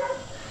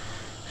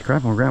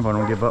 Grandpa and Grandpa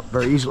don't give up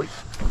very easily.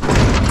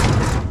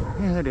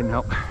 Yeah, that didn't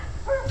help.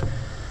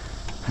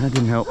 That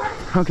didn't help.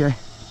 Okay.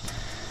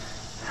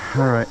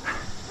 All right.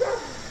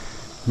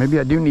 Maybe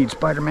I do need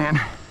Spider-Man.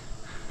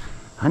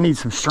 I need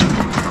some strength.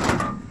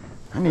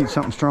 I need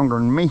something stronger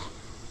than me.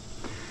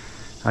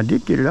 I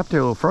did get it up there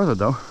a little further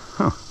though.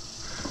 Huh.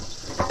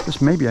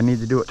 Just maybe I need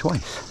to do it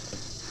twice.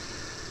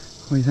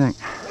 What do you think?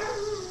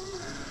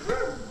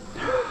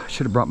 I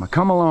should have brought my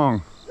come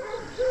along.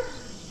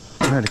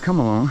 If I had to come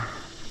along,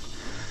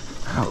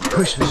 I'll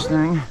push this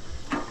thing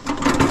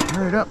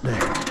right up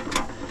there.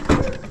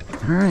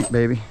 All right,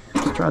 baby.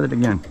 Let's try that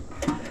again.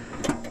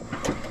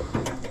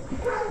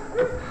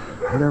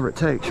 Whatever it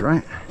takes,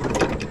 right?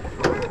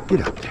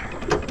 Get up there.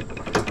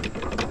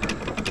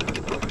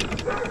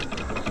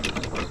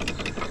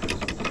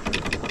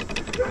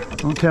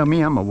 Don't tell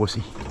me I'm a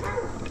wussy.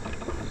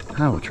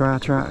 I will try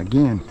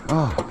again.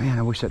 Oh man,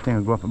 I wish that thing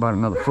would go up about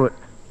another foot.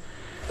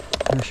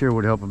 That sure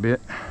would help a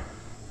bit.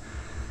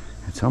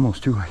 It's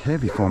almost too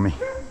heavy for me.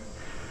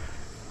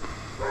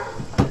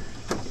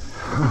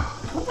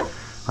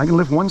 I can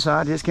lift one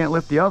side, just can't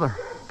lift the other.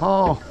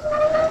 Paul,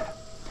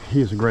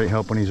 he is a great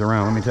help when he's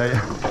around, let me tell you.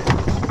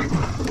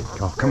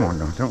 Oh, come on,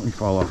 don't you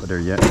fall off of there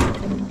yet.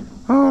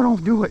 Oh,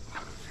 don't do it.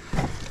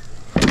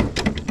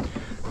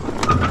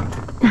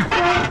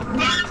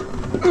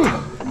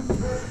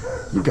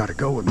 You gotta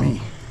go with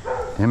me.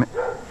 Damn it.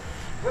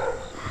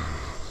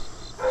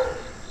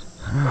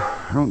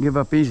 I don't give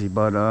up easy,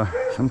 but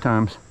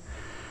sometimes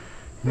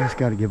you just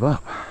gotta give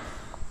up.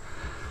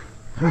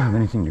 I don't have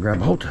anything to grab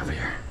a hold of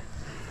here.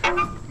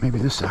 Maybe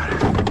this side.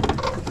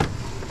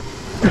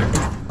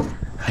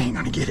 I ain't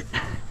gonna get it.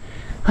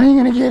 I ain't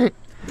gonna get it.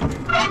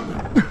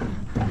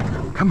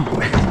 Come on,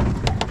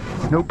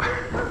 man. Nope.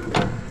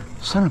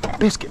 Son of a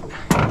biscuit.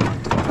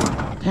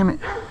 Damn it.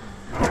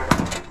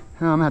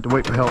 I'm gonna have to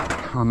wait for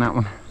help on that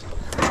one.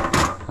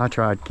 I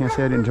tried. Can't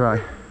say I didn't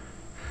try.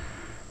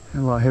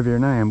 They're a lot heavier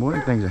than I am. Boy,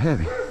 them things are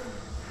heavy.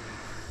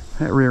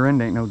 That rear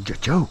end ain't no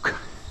joke.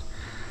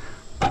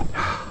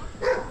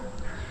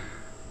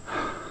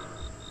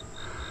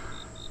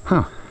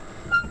 Huh.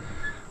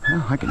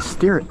 Well, I can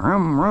steer it.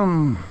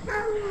 Rum.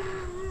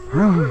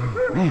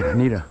 Man, I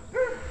need a...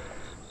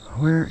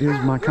 Where is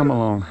my come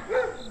along?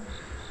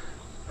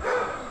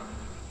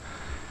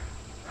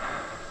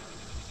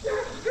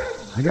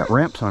 I got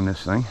ramps on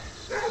this thing.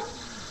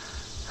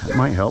 That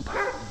might help.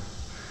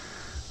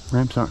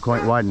 Ramps aren't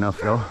quite wide enough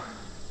though.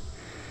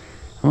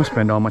 I'm gonna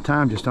spend all my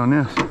time just on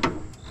this.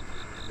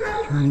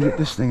 Trying to get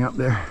this thing up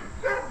there.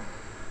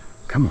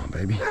 Come on,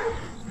 baby.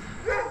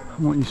 I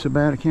want you so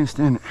bad I can't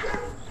stand it.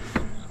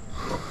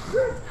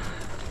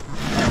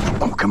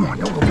 Oh, come on,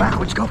 don't go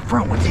backwards, go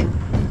front with it.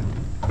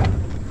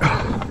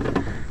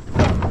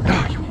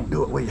 Oh, you won't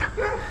do it, will you?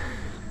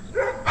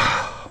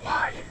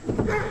 Why?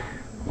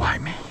 Why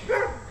me?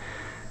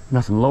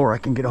 Nothing lower I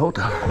can get a hold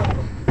of.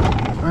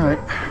 All right.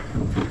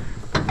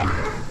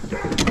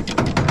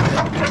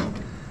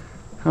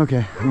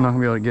 Okay, I'm not gonna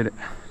be able to get it.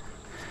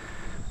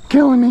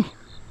 Killing me.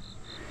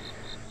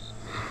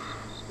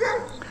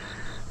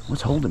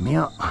 What's holding me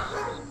up?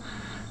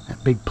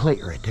 That big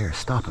plate right there is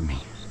stopping me.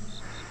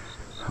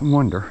 I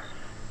wonder.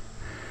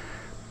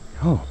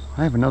 Oh,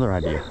 I have another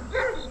idea.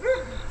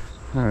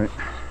 All right.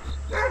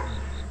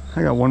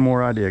 I got one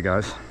more idea,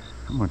 guys.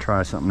 I'm gonna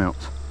try something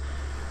else.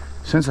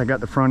 Since I got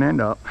the front end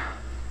up,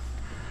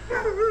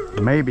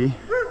 maybe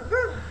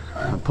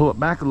I'll pull it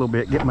back a little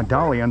bit, get my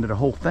dolly under the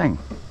whole thing.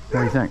 What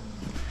do you think?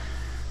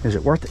 Is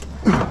it worth it?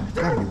 It's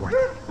gotta be worth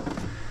it.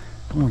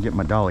 I want to get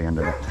my dolly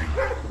under that thing.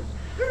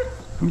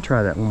 Let me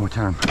try that one more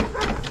time.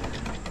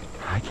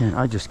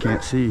 I just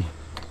can't see.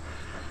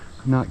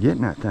 I'm not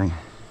getting that thing.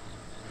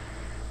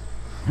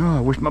 Oh,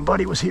 I wish my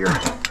buddy was here.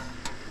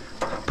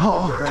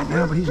 Paul right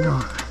now, but he's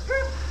not.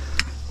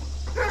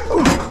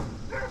 All right.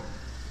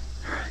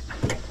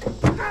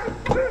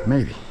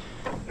 Maybe.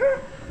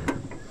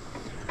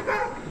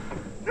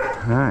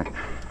 All right.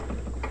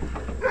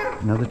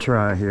 Another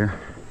try here.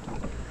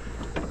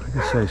 Like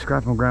I say,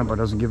 Scrapping Grandpa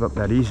doesn't give up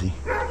that easy.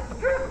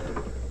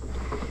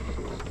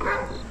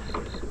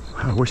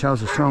 I wish I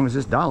was as strong as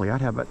this dolly.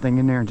 I'd have that thing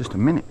in there in just a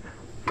minute.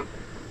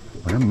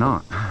 But I'm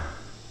not.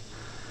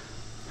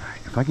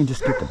 If I can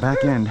just get the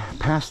back end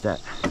past that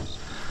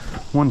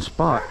one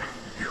spot,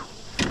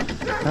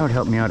 that would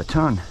help me out a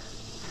ton.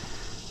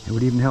 It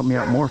would even help me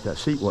out more if that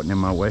seat wasn't in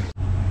my way.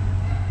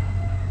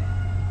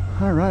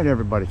 All right,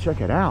 everybody, check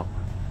it out.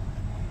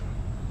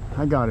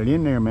 I got it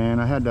in there, man.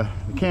 I had the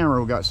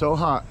camera got so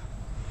hot.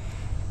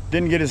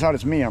 Didn't get as hot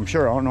as me, I'm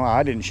sure. I don't know how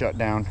I didn't shut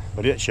down,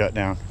 but it shut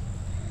down.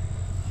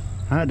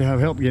 I had to have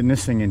help getting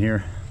this thing in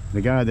here.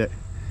 The guy that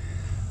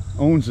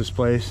owns this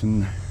place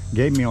and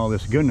gave me all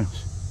this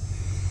goodness.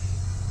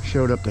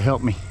 Showed up to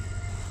help me.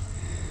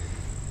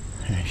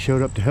 He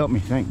showed up to help me,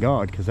 thank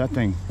God, because that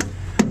thing,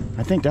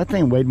 I think that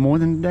thing weighed more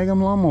than the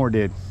daggum lawnmower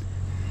did.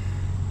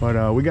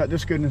 But we got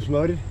this goodness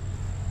loaded,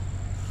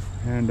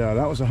 and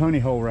that was a honey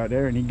hole right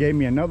there, and he gave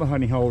me another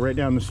honey hole right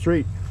down the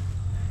street.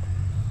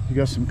 He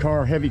got some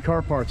heavy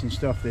car parts and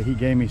stuff that he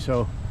gave me,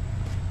 so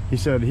he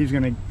said he's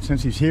gonna,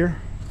 since he's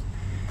here,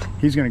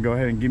 he's gonna go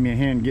ahead and give me a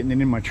hand getting it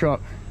in my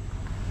truck.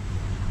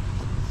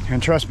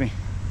 And trust me,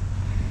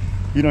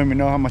 you don't even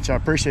know how much I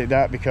appreciate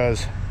that,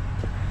 because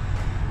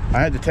I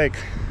had to take,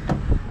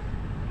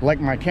 like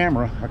my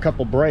camera, a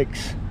couple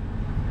breaks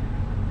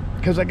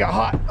because I got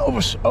hot,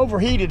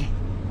 overheated,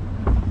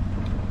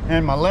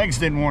 and my legs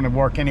didn't want to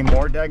work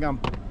anymore. Daggum,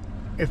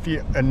 if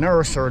you're a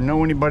nurse or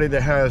know anybody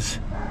that has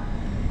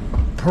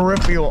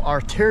peripheral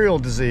arterial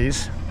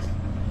disease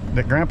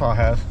that Grandpa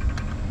has,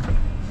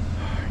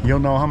 you'll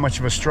know how much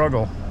of a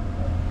struggle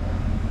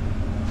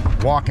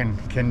walking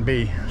can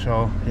be.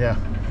 So yeah,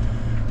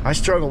 I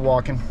struggle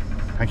walking.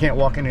 I can't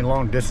walk any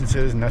long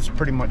distances, and that's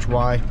pretty much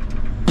why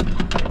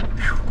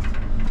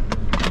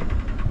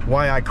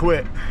I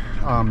quit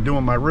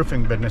doing my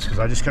roofing business, because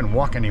I just couldn't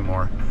walk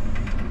anymore.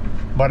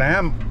 But I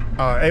am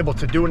able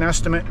to do an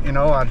estimate. You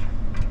know,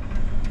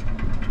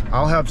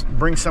 I'll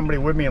bring somebody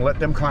with me and let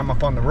them climb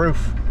up on the roof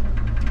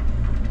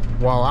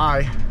while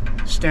I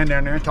stand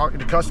down there and talk to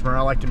the customer.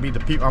 I like to be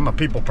I'm a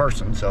people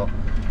person, so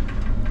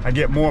I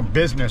get more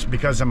business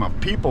because I'm a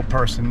people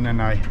person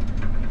than I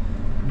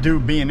do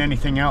being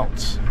anything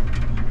else.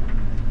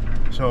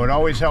 So it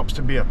always helps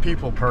to be a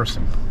people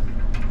person.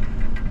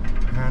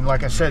 And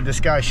like I said, this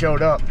guy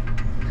showed up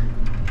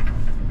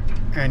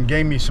and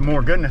gave me some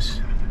more goodness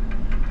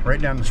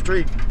right down the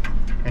street,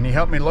 and he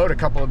helped me load a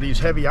couple of these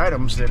heavy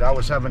items that I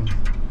was having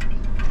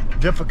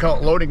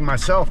difficult loading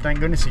myself. Thank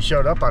goodness he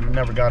showed up. I'd have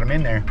never got him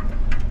in there.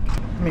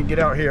 Let me get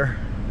out here.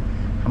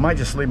 I might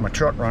just leave my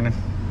truck running.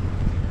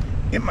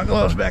 Get my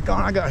gloves back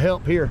on. I got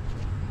help here.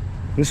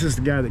 This is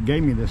the guy that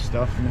gave me this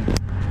stuff. Let me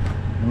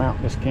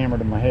mount this camera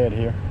to my head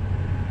here.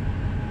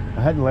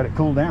 I had to let it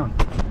cool down.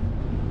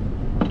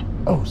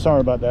 Oh, sorry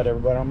about that,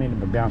 everybody. I don't mean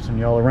to be bouncing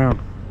you all around.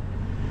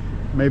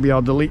 Maybe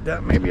I'll delete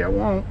that, maybe I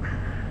won't.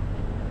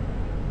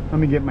 Let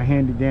me get my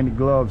handy dandy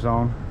gloves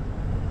on.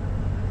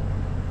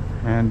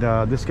 And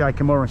this guy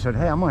came over and said,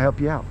 hey, I'm gonna help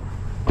you out.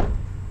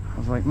 I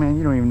was like, man,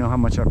 you don't even know how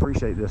much I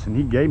appreciate this. And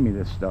he gave me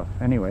this stuff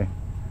anyway.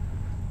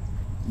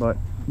 But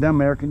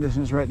them air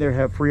conditioners right there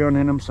have Freon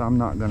in them, so I'm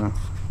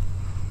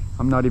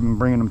not even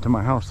bringing them to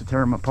my house to tear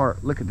them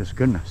apart. Look at this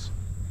goodness.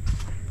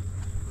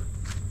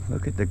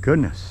 Look at the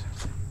goodness.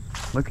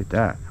 Look at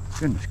that.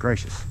 Goodness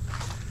gracious.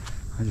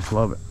 I just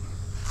love it.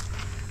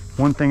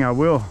 One thing I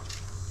will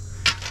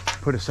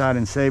put aside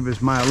and save is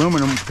my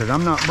aluminum, because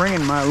I'm not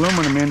bringing my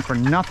aluminum in for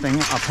nothing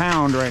a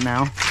pound right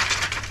now.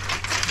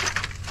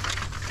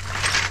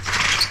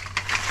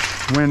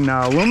 When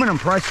aluminum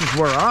prices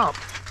were up,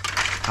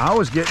 I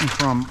was getting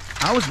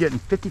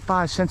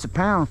 55 cents a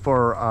pound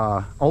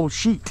for old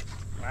sheet.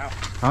 Wow.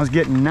 I was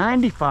getting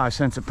 95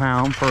 cents a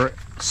pound for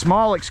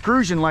small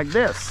extrusion like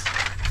this.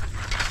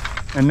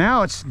 And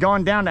now it's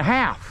gone down to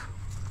half.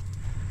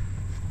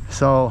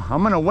 So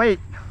I'm gonna wait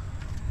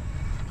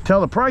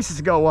till the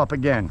prices go up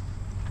again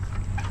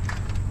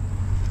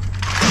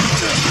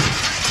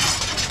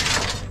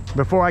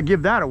before I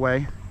give that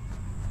away.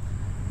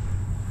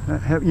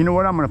 You know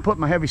what? I'm gonna put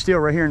my heavy steel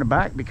right here in the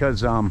back,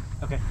 because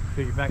okay,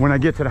 when I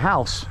get to the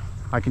house,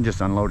 I can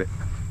just unload it.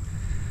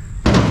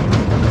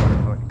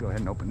 Go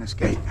ahead and open this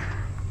gate.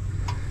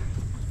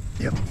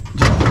 Yep,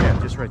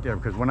 just right there,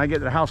 because when I get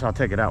to the house, I'll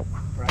take it out.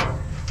 Right.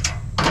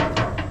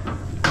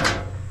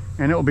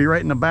 And it will be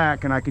right in the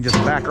back, and I can just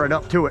back right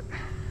up to it.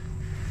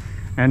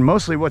 And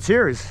mostly what's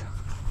here is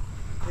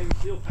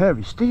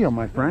heavy steel,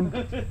 my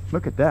friend.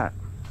 Look at that.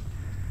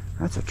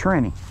 That's a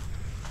tranny.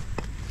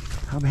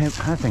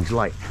 That thing's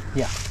light.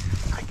 Yeah.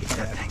 I get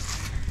that thing.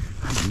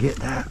 I can get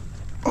that.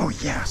 Oh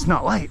yeah, it's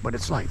not light, but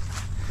it's light.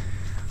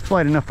 It's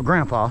light enough for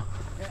Grandpa.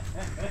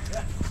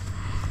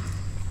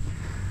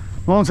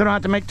 As long as I don't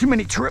have to make too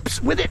many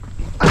trips with it.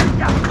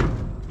 Hi-ya!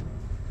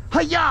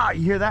 Hi-ya!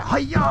 You hear that?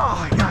 Hi-ya!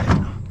 I got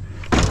it.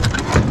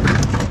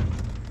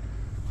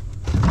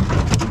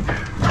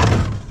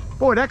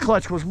 Boy, that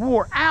clutch was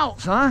wore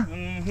out, huh?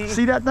 Mm-hmm.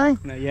 See that thing?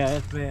 Yeah,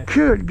 that's bad.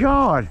 Good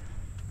God.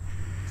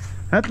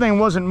 That thing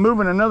wasn't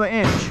moving another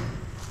inch.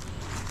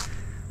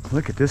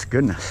 Look at this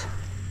goodness.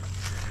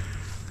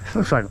 This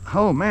looks like,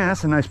 oh man,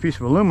 that's a nice piece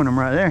of aluminum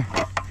right there.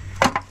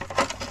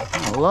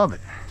 I love it.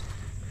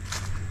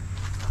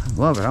 I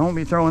love it. I won't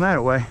be throwing that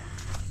away.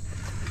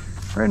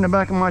 Right in the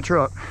back of my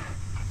truck.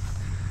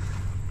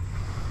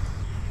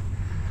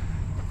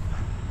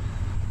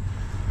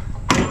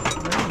 Right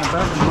in the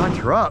back of my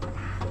truck.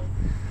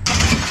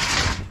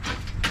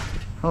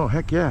 Oh,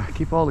 heck yeah.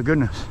 Keep all the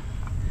goodness.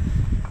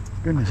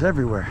 Goodness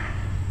everywhere.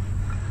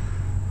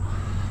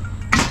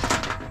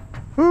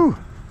 Whew.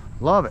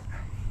 Love it.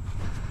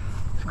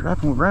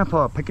 Scrapping with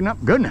Grandpa, picking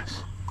up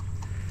goodness.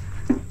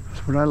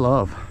 That's what I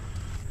love.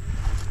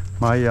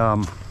 My,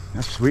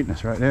 that's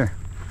sweetness right there.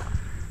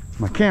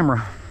 My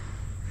camera,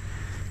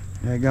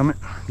 dadgummit,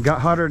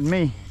 got hotter than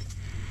me.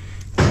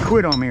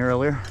 Quit on me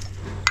earlier.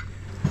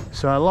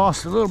 So I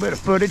lost a little bit of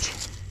footage.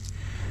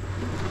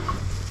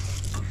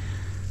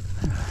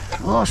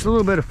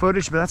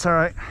 But that's all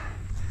right.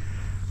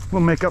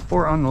 We'll make up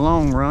for it on the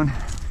long run,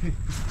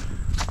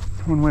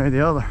 one way or the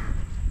other.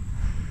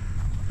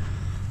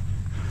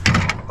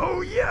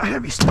 Oh yeah,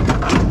 heavy stuff.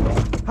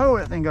 Oh,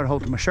 that thing got a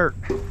hold of my shirt.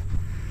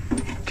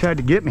 Tried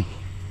to get me.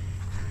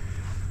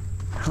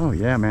 Oh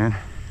yeah, man.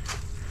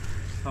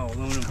 Oh,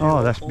 aluminum.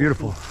 Oh, that's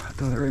beautiful. I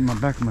throw that right in my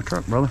back of my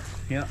truck, brother.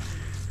 Yeah.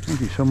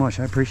 Thank you so much.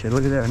 I appreciate it.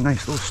 Look at that, a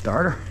nice little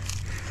starter.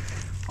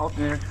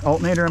 Alternator.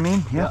 Alternator, I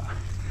mean. Yeah. Yeah.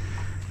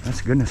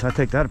 That's goodness. I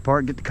take that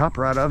apart, get the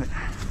copper out of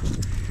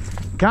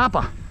it.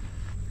 Copper.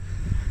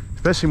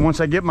 Especially once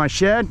I get my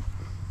shed,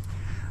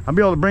 I'll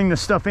be able to bring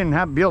this stuff in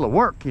and be able to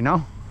work, you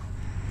know.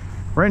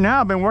 Right now,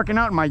 I've been working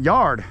out in my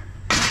yard.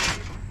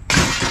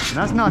 And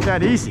that's not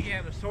that easy. You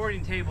have a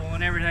sorting table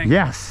and everything.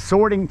 Yes,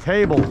 sorting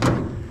table.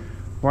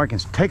 Where I can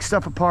take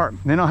stuff apart.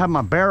 Then I'll have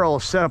my barrel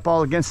set up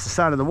all against the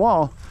side of the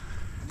wall.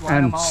 Line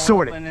And them all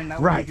sort up, it. and then that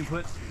Right. way you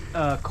can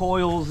put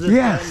coils, this,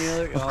 Yes, that, and the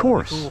other. of that'd be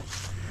course. cool.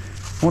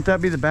 Won't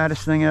that be the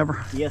baddest thing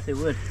ever? Yes, it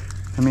would.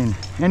 I mean,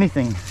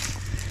 anything.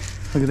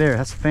 Look at there,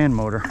 that's a fan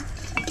motor.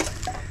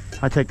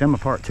 I take them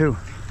apart too.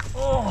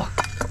 Oh,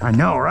 I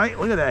know, right?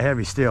 Look at that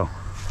heavy steel.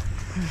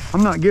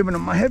 I'm not giving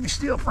them my heavy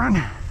steel,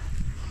 friend.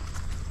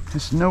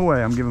 There's no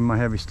way I'm giving my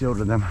heavy steel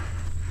to them.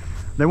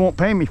 They won't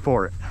pay me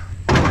for it,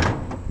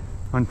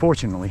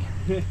 unfortunately.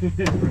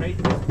 right.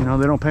 You know,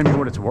 they don't pay me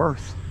what it's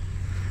worth.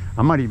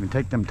 I might even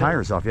take them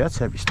tires off. Yeah, that's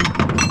heavy steel.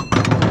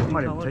 I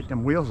might even take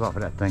them wheels off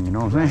of that thing, you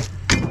know what I'm saying?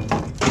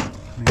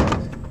 I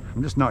mean,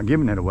 I'm just not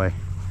giving it away.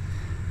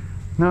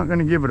 Not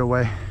gonna give it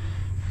away.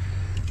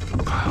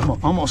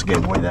 Almost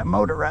gave away that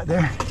motor right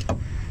there.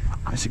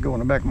 I should go in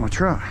the back of my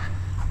truck.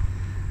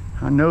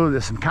 I know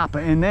there's some copper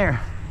in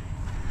there.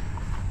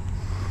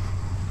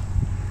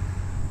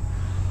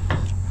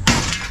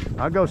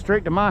 I'll go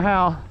straight to my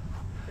house.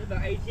 There's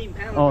about 18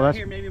 pounds Oh, right that's-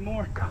 here, maybe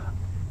more.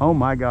 Oh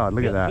my God,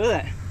 look at that. Look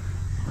at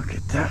Look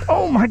at that.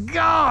 Oh my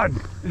God!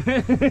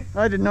 that.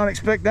 I did not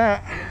expect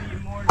that.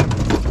 Maybe more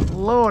than-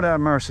 Lord have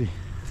mercy.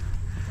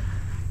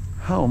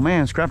 Oh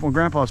man, Scrapple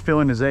Grandpa's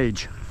feeling his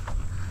age.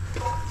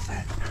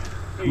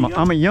 There you go.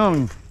 I'm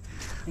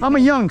a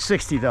young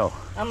 60 though.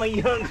 I'm a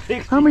young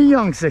 60. I'm a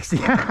young 60.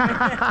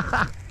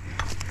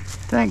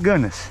 Thank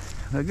goodness.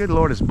 The good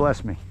Lord has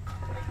blessed me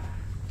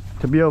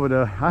to be able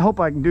to, I hope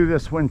I can do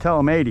this until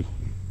I'm 80.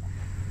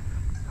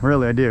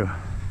 Really, I do.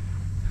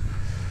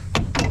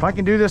 If I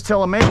can do this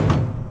till I'm 80,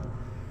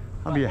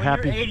 I'll be a When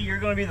happy. you're 80, you're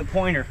going to be the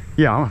pointer.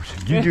 Yeah,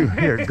 you do.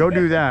 Here, go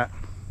do that.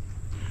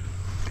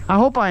 I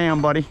hope I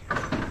am, buddy.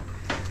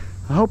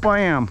 I hope I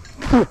am.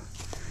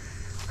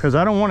 Because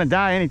I don't want to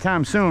die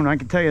anytime soon, I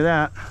can tell you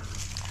that.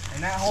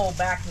 And that whole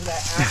back of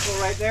that axle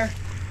right there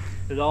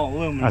is all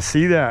aluminum. I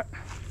see that.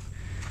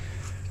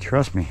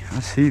 Trust me, I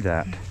see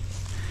that.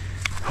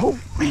 Oh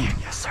man,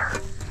 yes sir.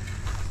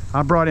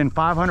 I brought in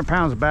 500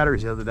 pounds of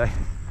batteries the other day.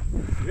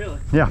 Really?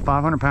 Yeah,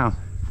 500 pounds.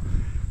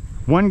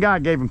 One guy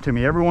gave them to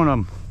me, every one of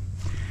them.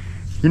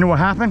 You know what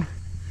happened?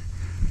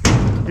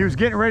 He was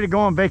getting ready to go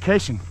on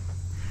vacation.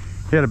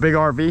 He had a big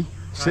RV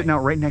sitting out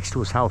right next to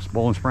his house,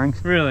 Bowling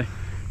Springs. Really?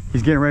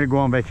 He's getting ready to go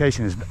on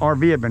vacation. His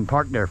RV had been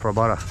parked there for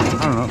about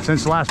I don't know,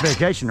 since the last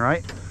vacation,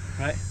 right?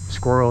 Right.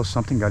 Squirrels,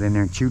 something got in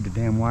there and chewed the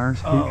damn wires.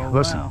 Oh,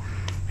 Listen, wow.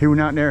 he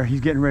went out there, he's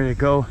getting ready to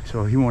go,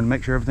 so he wanted to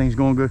make sure everything's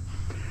going good.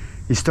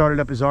 He started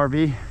up his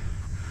RV,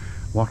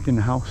 walked in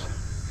the house.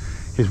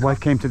 His wife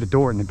came to the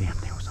door and the damn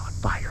thing was on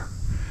fire.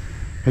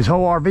 His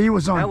whole RV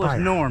was on fire. That was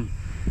Norm.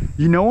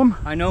 You know him?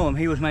 I know him.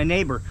 He was my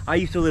neighbor. I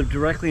used to live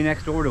directly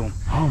next door to him.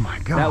 Oh my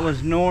God. That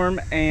was Norm,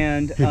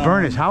 and He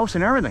burned his house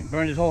and everything.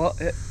 Burned his whole.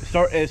 It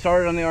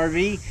started on the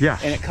RV.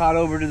 Yes. And it caught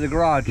over to the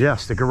garage.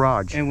 Yes, the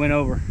garage. And went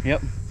over.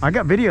 Yep. I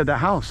got video of that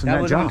house and That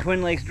that was job. on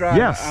Twin Lakes Drive.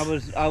 Yes.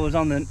 I was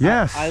on the.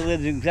 Yes. I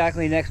lived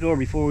exactly next door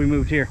before we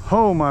moved here.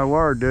 Oh my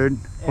word, dude.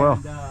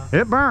 Well,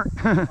 And, it burnt.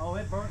 oh,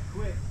 it burnt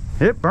quick.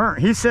 It burnt.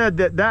 He said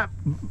that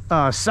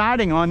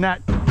siding on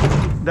that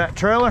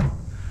trailer,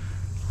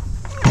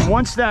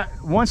 once that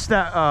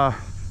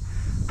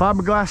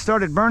fiberglass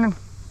started burning,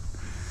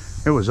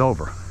 it was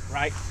over.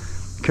 Right.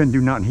 Couldn't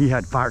do nothing. He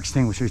had fire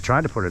extinguishers,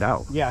 tried to put it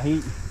out. Yeah,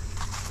 he.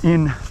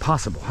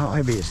 Impossible. How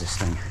heavy is this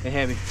thing? It's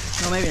heavy.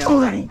 No, maybe not. Oh,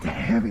 that ain't that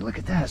heavy. Look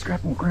at that.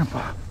 Scrapple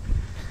Grandpa.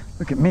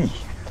 Look at me.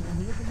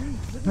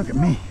 Look at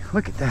me.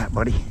 Look at that,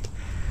 buddy.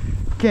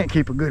 Can't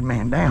keep a good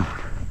man down.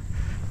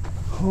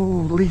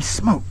 Holy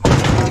smoke.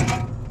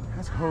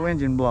 That's a whole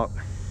engine block.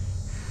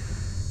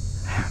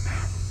 Damn.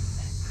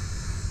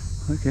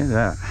 Look at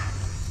that.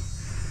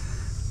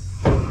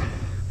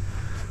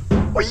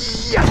 Oh,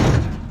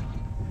 yeah.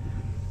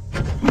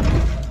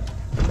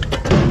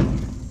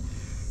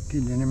 Get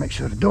in there, make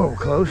sure the door will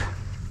close.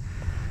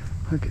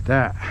 Look at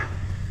that.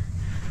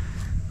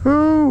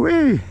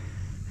 Ooh-wee.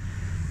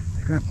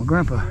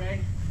 Grandpa.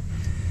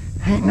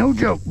 Ain't no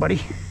joke, buddy.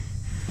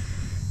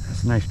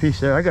 That's a nice piece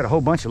there. I got a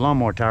whole bunch of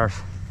lawnmower tires.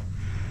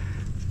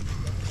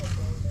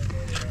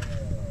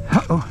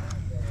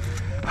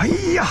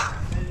 Hiya!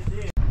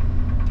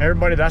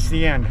 Everybody, that's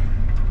the end.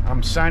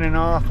 I'm signing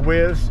off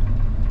with,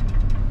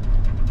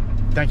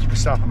 thank you for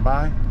stopping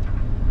by.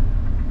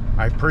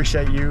 I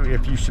appreciate you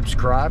if you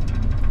subscribe.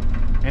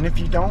 And if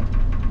you don't,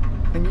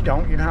 then you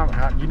don't. You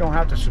don't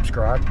have to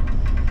subscribe.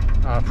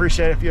 I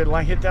appreciate it if you'd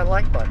hit that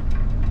like button.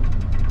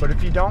 But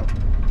if you don't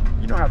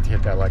have to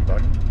hit that like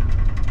button.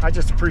 I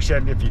just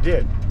appreciate it if you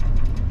did.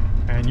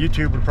 And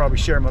YouTube would probably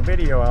share my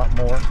video out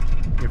more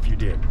if you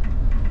did.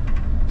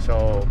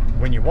 So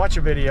when you watch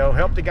a video,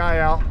 help the guy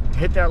out,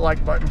 hit that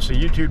like button so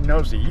YouTube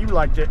knows that you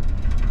liked it.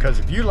 Because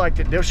if you liked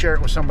it, they'll share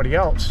it with somebody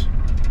else.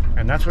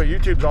 And that's what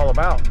YouTube's all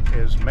about,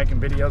 is making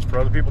videos for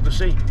other people to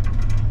see.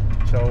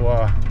 So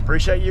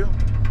appreciate you.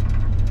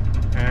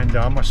 And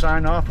I'm gonna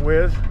sign off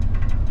with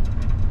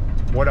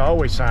what I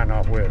always sign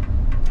off with.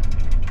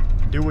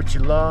 Do what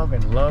you love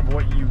and love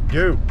what you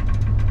do.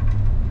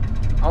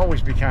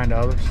 Always be kind to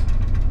others.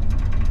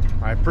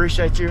 I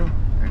appreciate you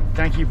and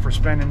thank you for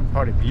spending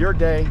part of your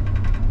day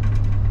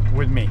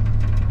with me.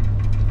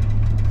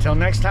 Till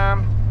next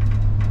time,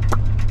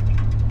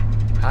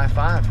 high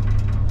five.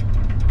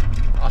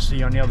 I'll see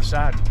you on the other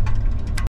side.